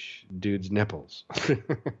pinch dude's nipples.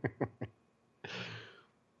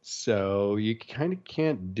 So you kind of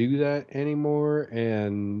can't do that anymore.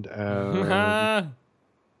 And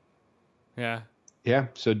yeah. Yeah,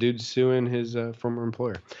 so dude's suing his former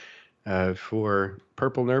employer for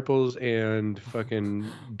purple nurples and fucking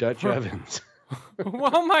Dutch ovens.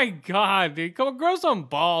 Oh my god, dude. Come on, grow some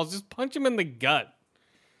balls. Just punch him in the gut.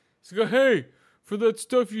 Just go, hey, for that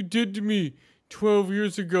stuff you did to me 12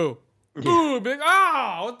 years ago. Ooh, big,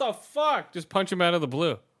 what the fuck? Just punch him out of the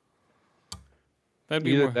blue. That'd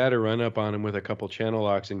be Either more. that or run up on him with a couple channel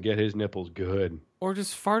locks and get his nipples good. Or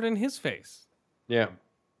just fart in his face. Yeah.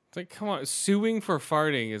 It's like, come on. Suing for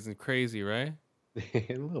farting isn't crazy, right?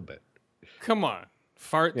 A little bit. Come on.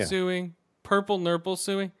 Fart Yeah. suing? Purple nurple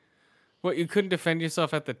suing? What, you couldn't defend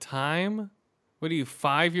yourself at the time? What are you,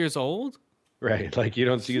 5 years old? Right. Like you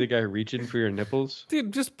don't see the guy reaching for your nipples?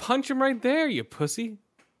 Dude, just punch him right there, you pussy.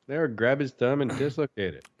 There, grab his thumb and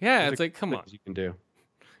dislocate it. Yeah, There's it's a like, come couple on. things you can do.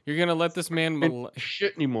 You're going to let this man... Ain't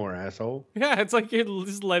shit anymore, asshole. Yeah, it's like you're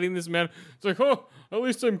just letting this man... It's like, oh, at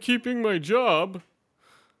least I'm keeping my job.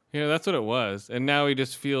 Yeah, that's what it was. And now he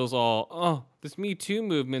just feels all, oh, this Me Too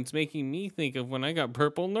movement's making me think of when I got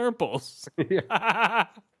purple nurples. Yeah.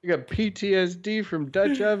 You got PTSD from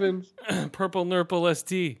Dutch ovens. Purple nurple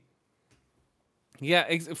ST.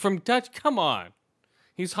 Yeah, from Dutch, come on.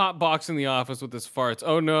 He's hotboxing the office with his farts.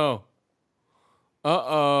 Oh, no.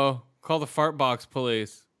 Uh-oh. Call the fart box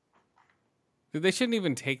police. Dude, they shouldn't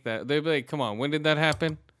even take that. They'd be like, come on, when did that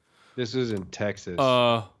happen? This is in Texas.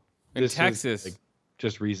 In This is, Texas. like,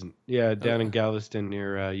 just recent. Yeah, down in Galveston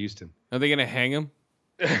near Houston. Are they going to hang him?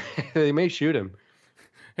 They may shoot him.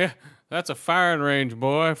 Yeah. That's a firing range,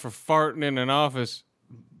 boy, for farting in an office.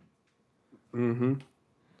 Mm-hmm.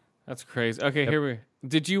 That's crazy. Okay, here we.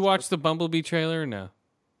 Did you watch the Bumblebee trailer or no?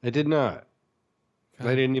 I did not. God.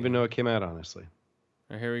 I didn't even know it came out, honestly.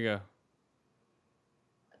 All right, here we go.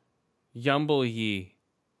 Yumble Ye.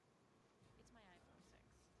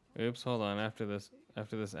 Oops, hold on. After this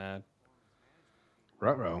ad.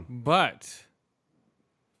 Ruh-roh. But,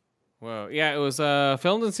 whoa, yeah, it was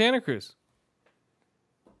filmed in Santa Cruz.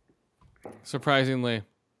 Surprisingly,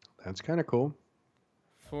 That's kind of cool.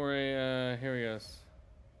 for a here we go.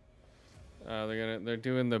 They're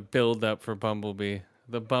doing the build up for Bumblebee.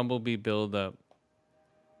 The Bumblebee build up.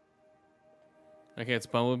 Okay, it's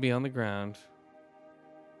Bumblebee on the ground.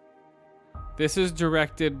 This is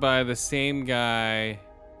directed by the same guy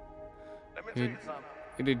who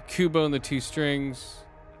did Kubo and the Two Strings.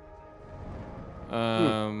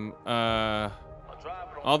 All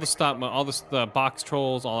the box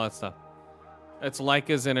trolls, all that stuff. It's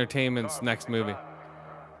Leica's Entertainment's next movie.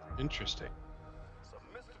 Interesting.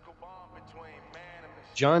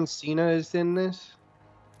 John Cena is in this?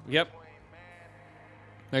 Yep.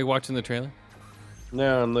 Are you watching the trailer?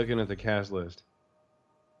 No, I'm looking at the cast list.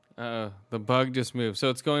 The bug just moved. So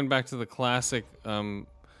it's going back to the classic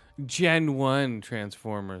Gen 1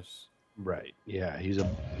 Transformers. Right. Yeah,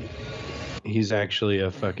 he's actually a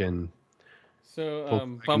fucking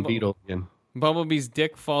So beetle again. Bumblebee's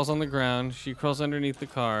dick falls on the ground. She crawls underneath the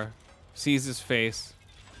car, sees his face.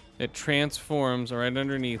 It transforms right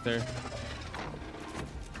underneath her.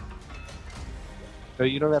 So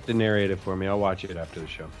you don't have to narrate it for me. I'll watch it after the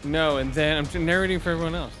show. No, and then I'm narrating for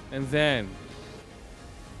everyone else. And then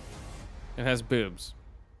it has boobs.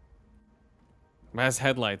 It has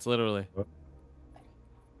headlights, literally. What?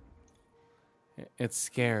 It's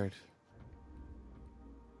scared.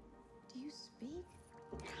 Do you speak?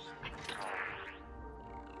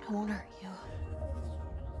 I won't hurt you.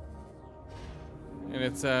 And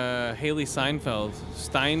it's Haley Steinfeld.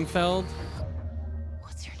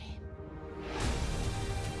 What's your name?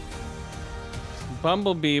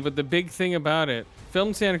 Bumblebee, but the big thing about it,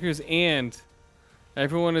 filmed Santa Cruz, and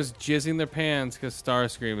everyone is jizzing their pants because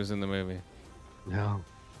Starscream is in the movie. No.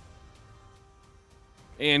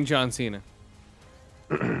 And John Cena.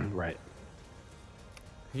 Right.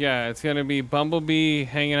 Yeah, it's going to be Bumblebee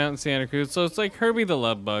hanging out in Santa Cruz. So it's like Herbie the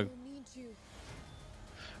Love Bug.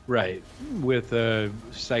 Right. With a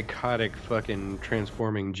psychotic fucking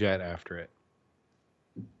transforming jet after it.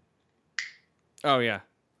 Oh, yeah.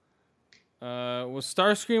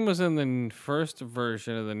 Starscream was in the first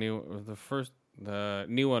version of the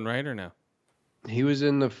new one, right, or no? He was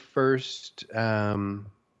in the first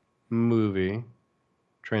movie,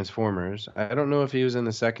 Transformers. I don't know if he was in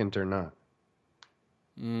the second or not.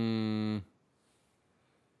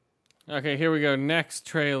 Okay, here we go. Next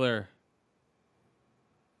trailer.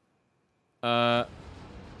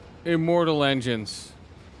 Immortal Engines.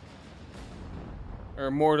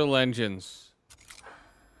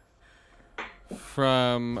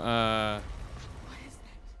 From What is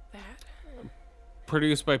that?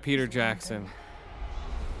 produced by Peter Jackson.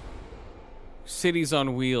 Cities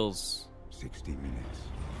on Wheels. 60 minutes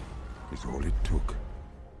is all it took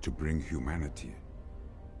to bring humanity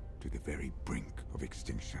to the very brink of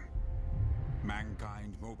extinction.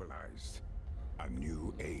 Mankind mobilized. A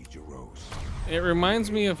new age arose. It reminds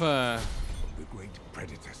me of The great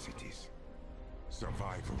predator cities.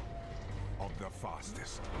 Survival of the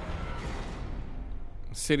fastest.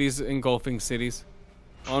 cities engulfing cities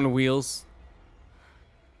on wheels.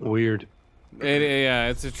 Weird. Yeah,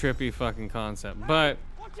 it's a trippy fucking concept, but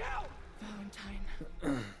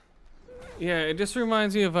Valentine. yeah, it just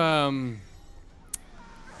reminds me of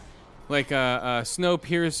like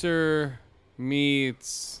Snowpiercer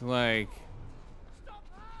meets like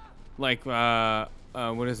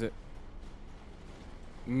what is it?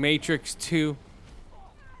 Matrix 2.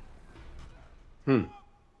 You murdered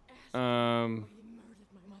my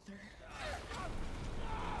mother.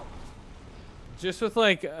 Just with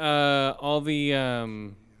like all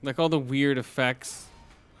the weird effects.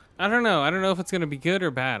 I don't know if it's gonna be good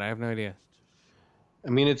or bad. I have no idea. I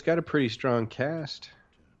mean, it's got a pretty strong cast.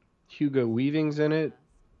 Hugo Weaving's in it.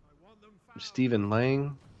 Stephen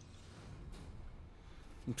Lang.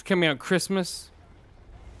 It's coming out Christmas.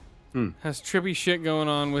 Has trippy shit going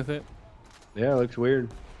on with it. Yeah, it looks weird.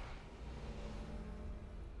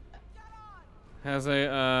 Has a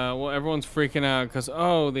everyone's freaking out because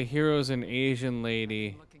the hero's an Asian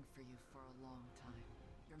lady. Looking for you for a long time.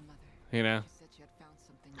 Your mother. You know, She said she had found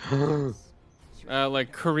something else. She was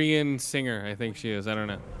like Korean singer. I think she is. I don't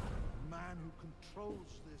know.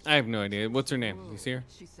 I have no idea. What's her name? You see her?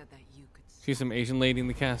 She said that you could She's some Asian lady in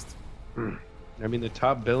the cast. I mean, the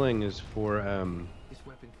top billing is for This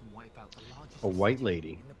weapon can wipe out the largest a white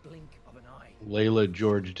lady, in the blink of an eye. Layla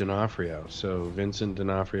George D'Onofrio. So Vincent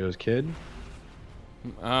D'Onofrio's kid.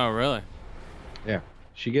 Oh, really? Yeah,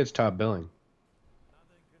 she gets top billing.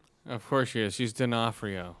 Of course she is. She's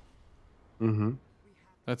D'Onofrio. Mm-hmm.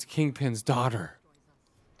 That's Kingpin's daughter.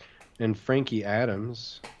 And Frankie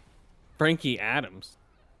Adams. Frankie Adams.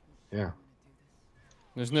 Yeah.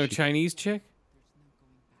 There's no Chinese chick?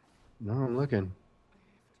 No, I'm looking.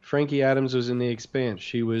 Frankie Adams was in The Expanse.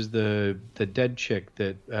 She was the dead chick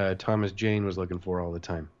that Thomas Jane was looking for all the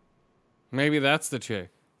time. Maybe that's the chick.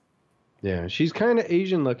 Yeah, she's kind of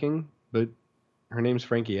Asian looking, but her name's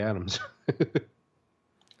Frankie Adams.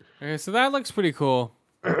 Okay, so that looks pretty cool.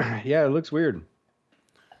 Yeah, it looks weird.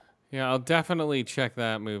 Yeah, I'll definitely check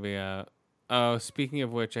that movie out. Oh, speaking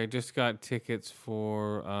of which, I just got tickets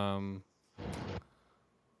for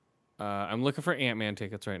I'm looking for Ant-Man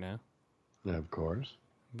tickets right now. Of course.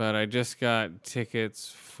 But I just got tickets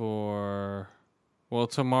for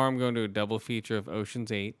tomorrow I'm going to a double feature of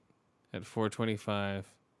Ocean's 8 at 4:25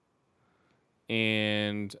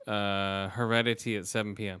 and Heredity at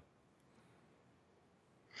 7 p.m.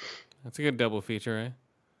 That's a good double feature, right?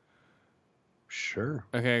 Sure.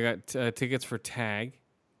 Okay, I got tickets for Tag.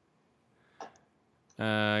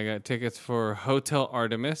 I got tickets for Hotel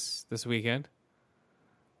Artemis this weekend.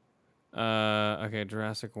 Okay,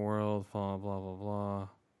 Jurassic World, blah, blah, blah, blah.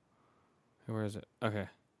 Where is it? Okay.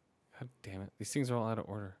 God damn it. These things are all out of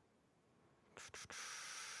order.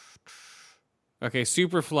 Okay,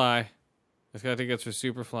 Superfly. I got tickets for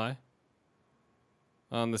Superfly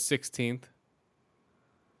on the 16th.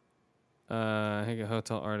 I think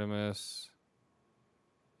Hotel Artemis,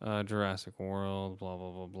 Jurassic World, blah,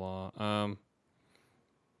 blah, blah, blah.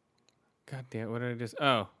 God damn, what did I just...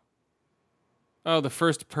 Oh, The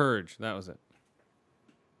First Purge. That was it.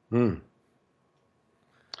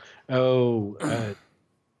 Oh,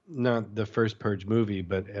 not the first Purge movie,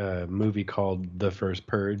 but a movie called The First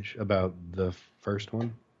Purge about the first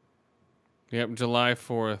one. Yep, July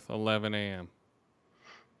 4th, 11 a.m.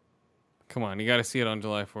 Come on, you got to see it on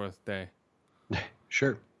July 4th day.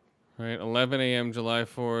 Sure. Right, 11 a.m. July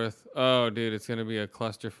 4th. Oh, dude, it's going to be a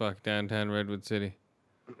clusterfuck downtown Redwood City.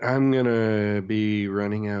 I'm going to be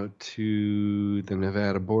running out to the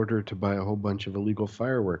Nevada border to buy a whole bunch of illegal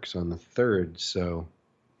fireworks on the 3rd, so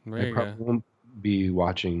There I you probably won't be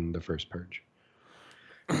watching The First Purge.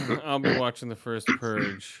 I'll be watching The First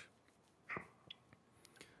Purge.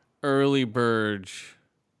 Early Burge.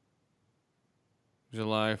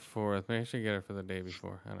 July 4th. Maybe I should get it for the day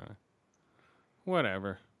before. I don't know.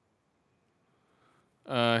 Whatever.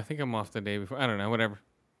 I think I'm off the day before. I don't know. Whatever.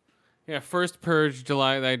 Yeah, First Purge,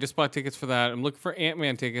 July. I just bought tickets for that. I'm looking for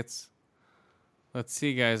Ant-Man tickets. Let's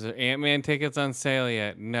see, guys. Are Ant-Man tickets on sale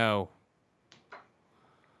yet? No.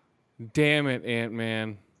 Damn it,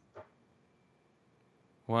 Ant-Man.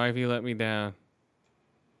 Why have you let me down?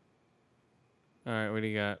 All right, what do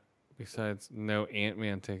you got besides no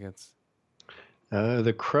Ant-Man tickets?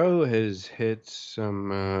 The Crow has hit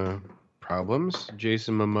some problems.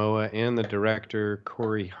 Jason Momoa and the director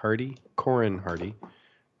Corin Hardy,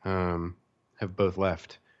 have both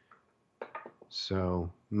left.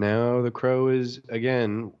 So now the Crow is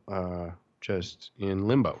again just in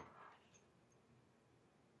limbo.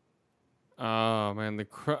 Oh man, the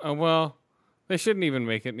Crow. Well, they shouldn't even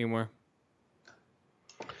make it anymore.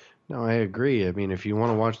 No, I agree. I mean, if you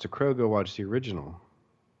want to watch the Crow, go watch the original.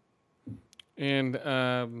 And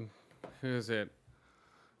who is it?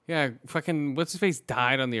 Yeah, fucking what's his face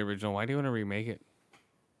died on the original. Why do you want to remake it?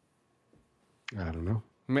 I don't know.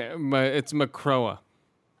 It's McCrowa.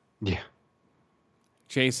 Yeah,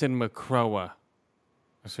 Jason McCrowa.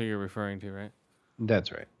 That's who you're referring to, right?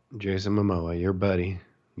 that's right. Jason Momoa, your buddy.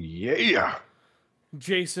 Yeah.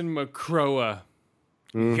 Jason McCrowa.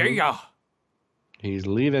 Mhm. Yeah. He's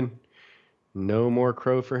leaving. No more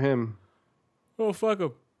Crow for him. Oh, fuck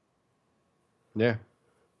him. Yeah.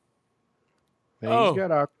 Hey, Oh. He's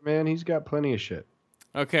got Aquaman. He's got plenty of shit.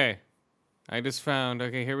 Okay. I just found.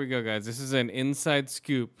 Okay, here we go, guys. This is an inside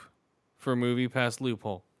scoop for Movie Pass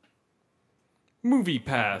Loophole. Movie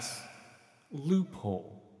Pass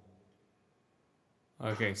Loophole.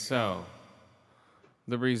 Okay, so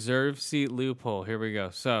the reserved seat loophole. Here we go.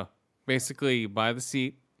 So basically, you buy the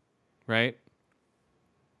seat, right?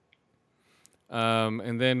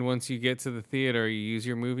 And then once you get to the theater, you use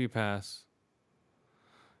your Movie Pass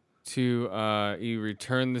to you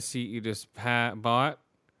return the seat you just bought.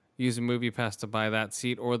 Use a Movie Pass to buy that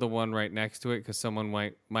seat or the one right next to it because someone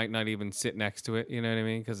might not even sit next to it. You know what I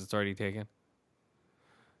mean? Because it's already taken.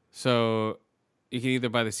 So you can either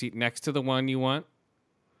buy the seat next to the one you want,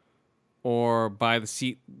 or buy the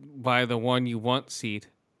seat, buy the one you want seat,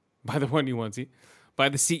 buy the one you want seat, buy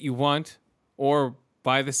the seat you want, or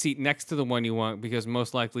buy the seat next to the one you want because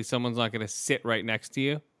most likely someone's not going to sit right next to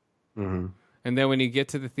you. Mm-hmm. And then when you get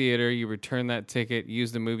to the theater, you return that ticket,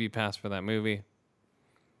 use the movie pass for that movie.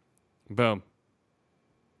 Boom.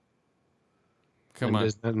 Come on.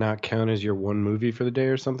 Does that not count as your one movie for the day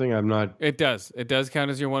or something? I'm not. It does. It does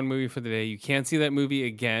count as your one movie for the day. You can't see that movie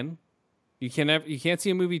again. You can't see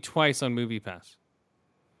a movie twice on Movie Pass.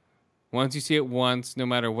 Once you see it once, no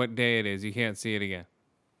matter what day it is, you can't see it again.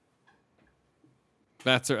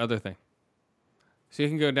 That's their other thing. So you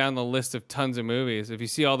can go down the list of tons of movies. If you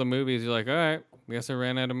see all the movies, you're like, all right, I guess I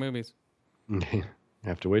ran out of movies.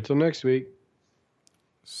 Have to wait till next week.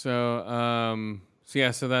 So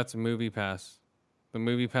that's Movie Pass. The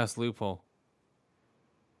Movie Pass loophole.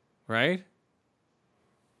 Right?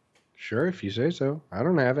 Sure, if you say so. I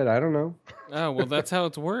don't have it. I don't know. Oh, well, that's how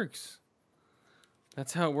it works.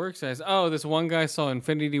 That's how it works, guys. Oh, this one guy saw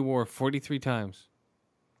Infinity War 43 times.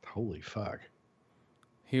 Holy fuck.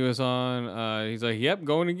 He was on, he's like, yep,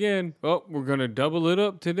 going again. Oh, we're going to double it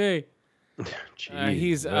up today. Jeez,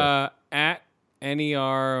 He's at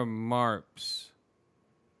NER Marps.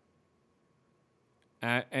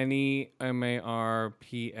 At NEMARPS.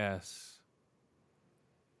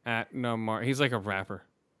 At Namar. He's like a rapper.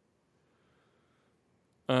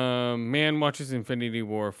 Man watches Infinity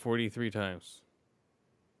War 43 times.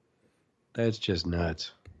 That's just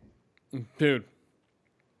nuts. Dude.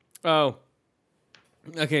 Oh.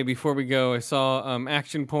 Okay, before we go, I saw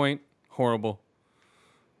Action Point. Horrible.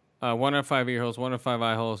 1 out of 5 ear holes, 1 out of 5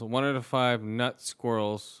 eye holes, 1 out of 5 nut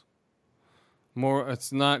squirrels.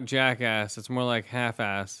 It's not Jackass. It's more like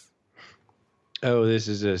Half-Ass. Oh, this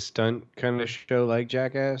is a stunt kind of show like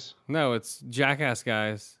Jackass? No, it's Jackass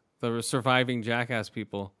guys, the surviving Jackass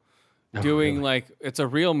people, doing really? it's a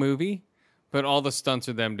real movie, but all the stunts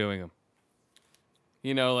are them doing them.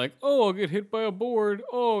 You know, like, oh, I'll get hit by a board.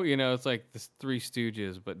 Oh, it's like the Three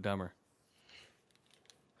Stooges, but dumber.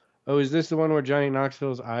 Oh, is this the one where Johnny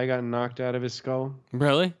Knoxville's eye got knocked out of his skull?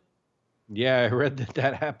 Really? Yeah, I read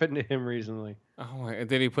that happened to him recently. Oh,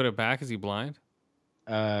 did he put it back? Is he blind?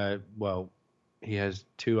 Well, he has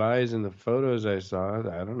 2 eyes in the photos I saw.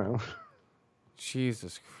 I don't know.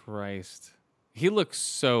 Jesus Christ. He looks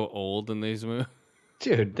so old in these movies.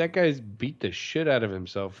 Dude, that guy's beat the shit out of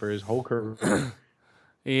himself for his whole career.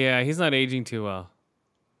 Yeah, he's not aging too well.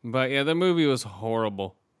 But yeah, the movie was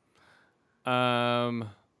horrible.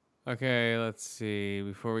 Okay, let's see.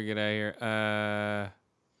 Before we get out of here,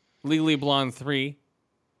 Legally Blonde 3.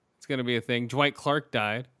 It's gonna be a thing. Dwight Clark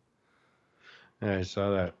died. Yeah, I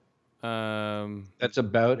saw that. That's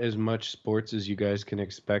about as much sports as you guys can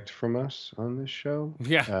expect from us on this show.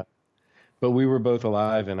 Yeah. But we were both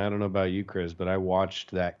alive, and I don't know about you, Chris, but I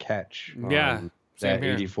watched that catch. Yeah, on same that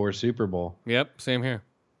here. 84 Super Bowl. Yep, same here.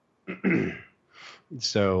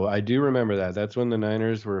 So I do remember that. That's when the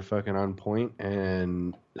Niners were fucking on point,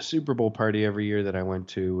 and the Super Bowl party every year that I went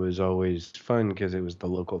to was always fun because it was the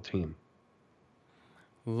local team.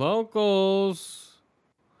 Locals.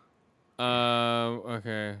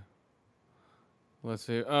 Okay. Let's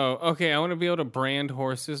see. Oh, okay. I want to be able to brand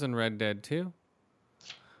horses in Red Dead 2.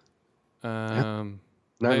 Not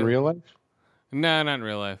in real life? No, not in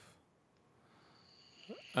real life.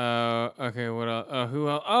 Okay, what else? Who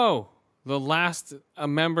else? Oh, a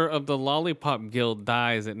member of the Lollipop Guild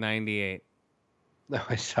dies at 98. No,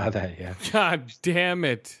 I saw that, yeah. God damn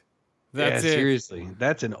it. That's yeah, it. seriously.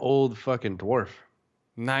 That's an old fucking dwarf.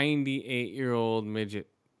 98-year-old midget.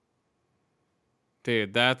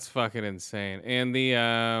 Dude, that's fucking insane. And the,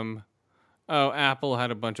 Apple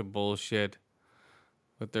had a bunch of bullshit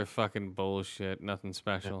with their fucking bullshit. Nothing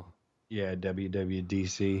special. Yeah,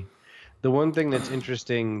 WWDC. The one thing that's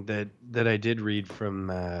interesting that I did read from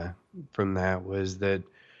that was that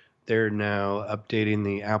they're now updating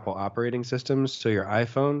the Apple operating systems, so your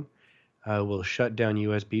iPhone will shut down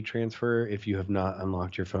USB transfer if you have not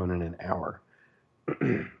unlocked your phone in an hour.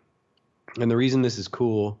 And the reason this is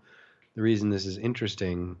cool, the reason this is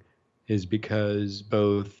interesting, is because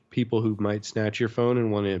both people who might snatch your phone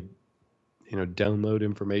and want to, download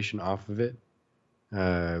information off of it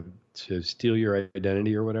to steal your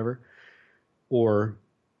identity or whatever, or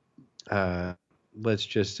let's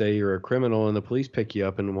just say you're a criminal and the police pick you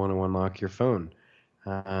up and want to unlock your phone.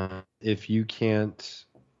 If you don't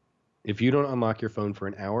unlock your phone for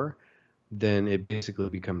an hour, then it basically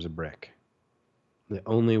becomes a brick. The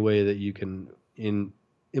only way that you can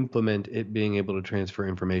implement it being able to transfer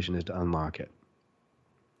information is to unlock it.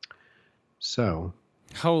 So,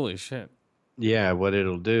 Holy shit. yeah, what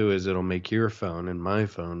it'll do is it'll make your phone and my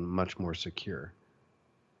phone much more secure.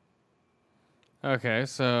 Okay,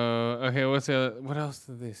 what else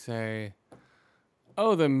did they say?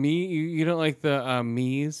 Oh, the me. You don't like the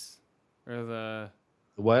me's or the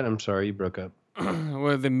What? I'm sorry, you broke up.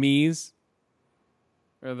 or the me's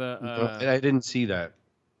or the I didn't see that.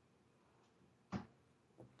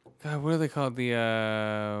 God, what are they called?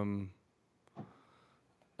 The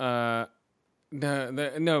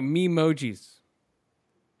memojis.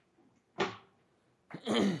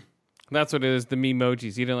 That's what it is. The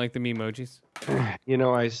memojis. You didn't like the memojis? You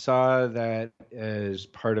know, I saw that as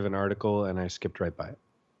part of an article, and I skipped right by it.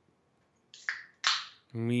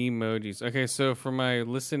 Memojis. Okay, so for my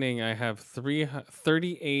listening, I have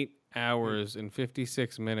 38 hours and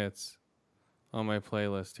 56 minutes on my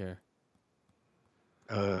playlist here.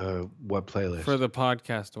 What playlist? For the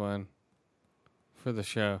podcast one. For the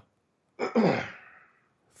show.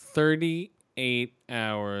 38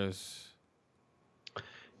 hours. You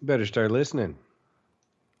better start listening.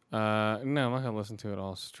 No, I'm not going to listen to it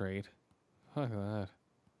all straight. Fuck that.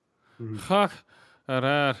 Fuck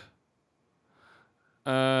that.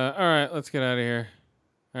 All right, let's get out of here.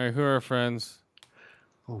 All right, who are our friends?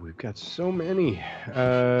 Oh, we've got so many.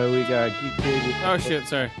 We got Geek Dig. Oh, shit,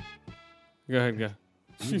 sorry. Go ahead, go.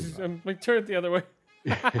 Jesus, I turned it the other way.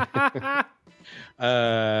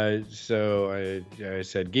 So I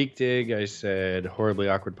said Geek Dig. I said Horribly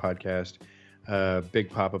Awkward Podcast.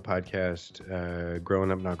 Big Papa Podcast.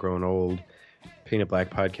 Growing Up Not Growing Old. Painted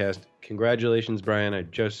Black Podcast. Congratulations, Brian. I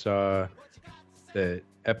just saw the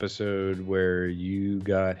episode where you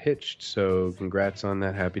got hitched. So congrats on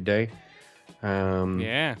that. Happy day.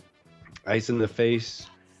 Yeah. Ice in the Face.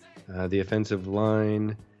 The Offensive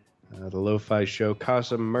Line. The Lo-Fi Show.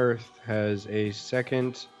 Casa Mirth has a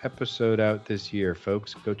second episode out this year,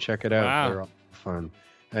 folks. Go check it out. Wow. They're all fun.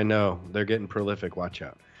 I know. They're getting prolific. Watch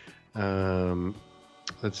out.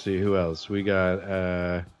 Let's see. Who else? We got,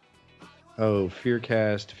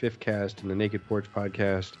 Fearcast, Fifth Cast, and the Naked Porch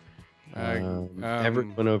Podcast.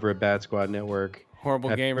 Everyone over at Bat Squad Network.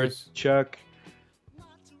 Horrible Happy Gamers. birthday, Chuck.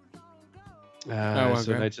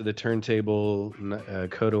 Okay. Knights of the Turntable,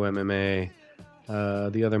 Kodo MMA,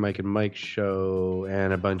 the other Mike and Mike show,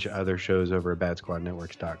 and a bunch of other shows over at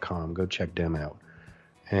BatsquadNetworks.com. Go check them out.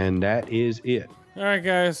 And that is it. All right,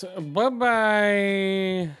 guys.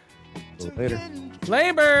 Bye-bye. Later.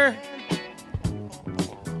 Labor.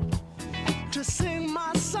 To sing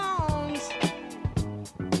my songs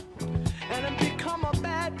and become a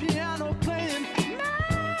bad piano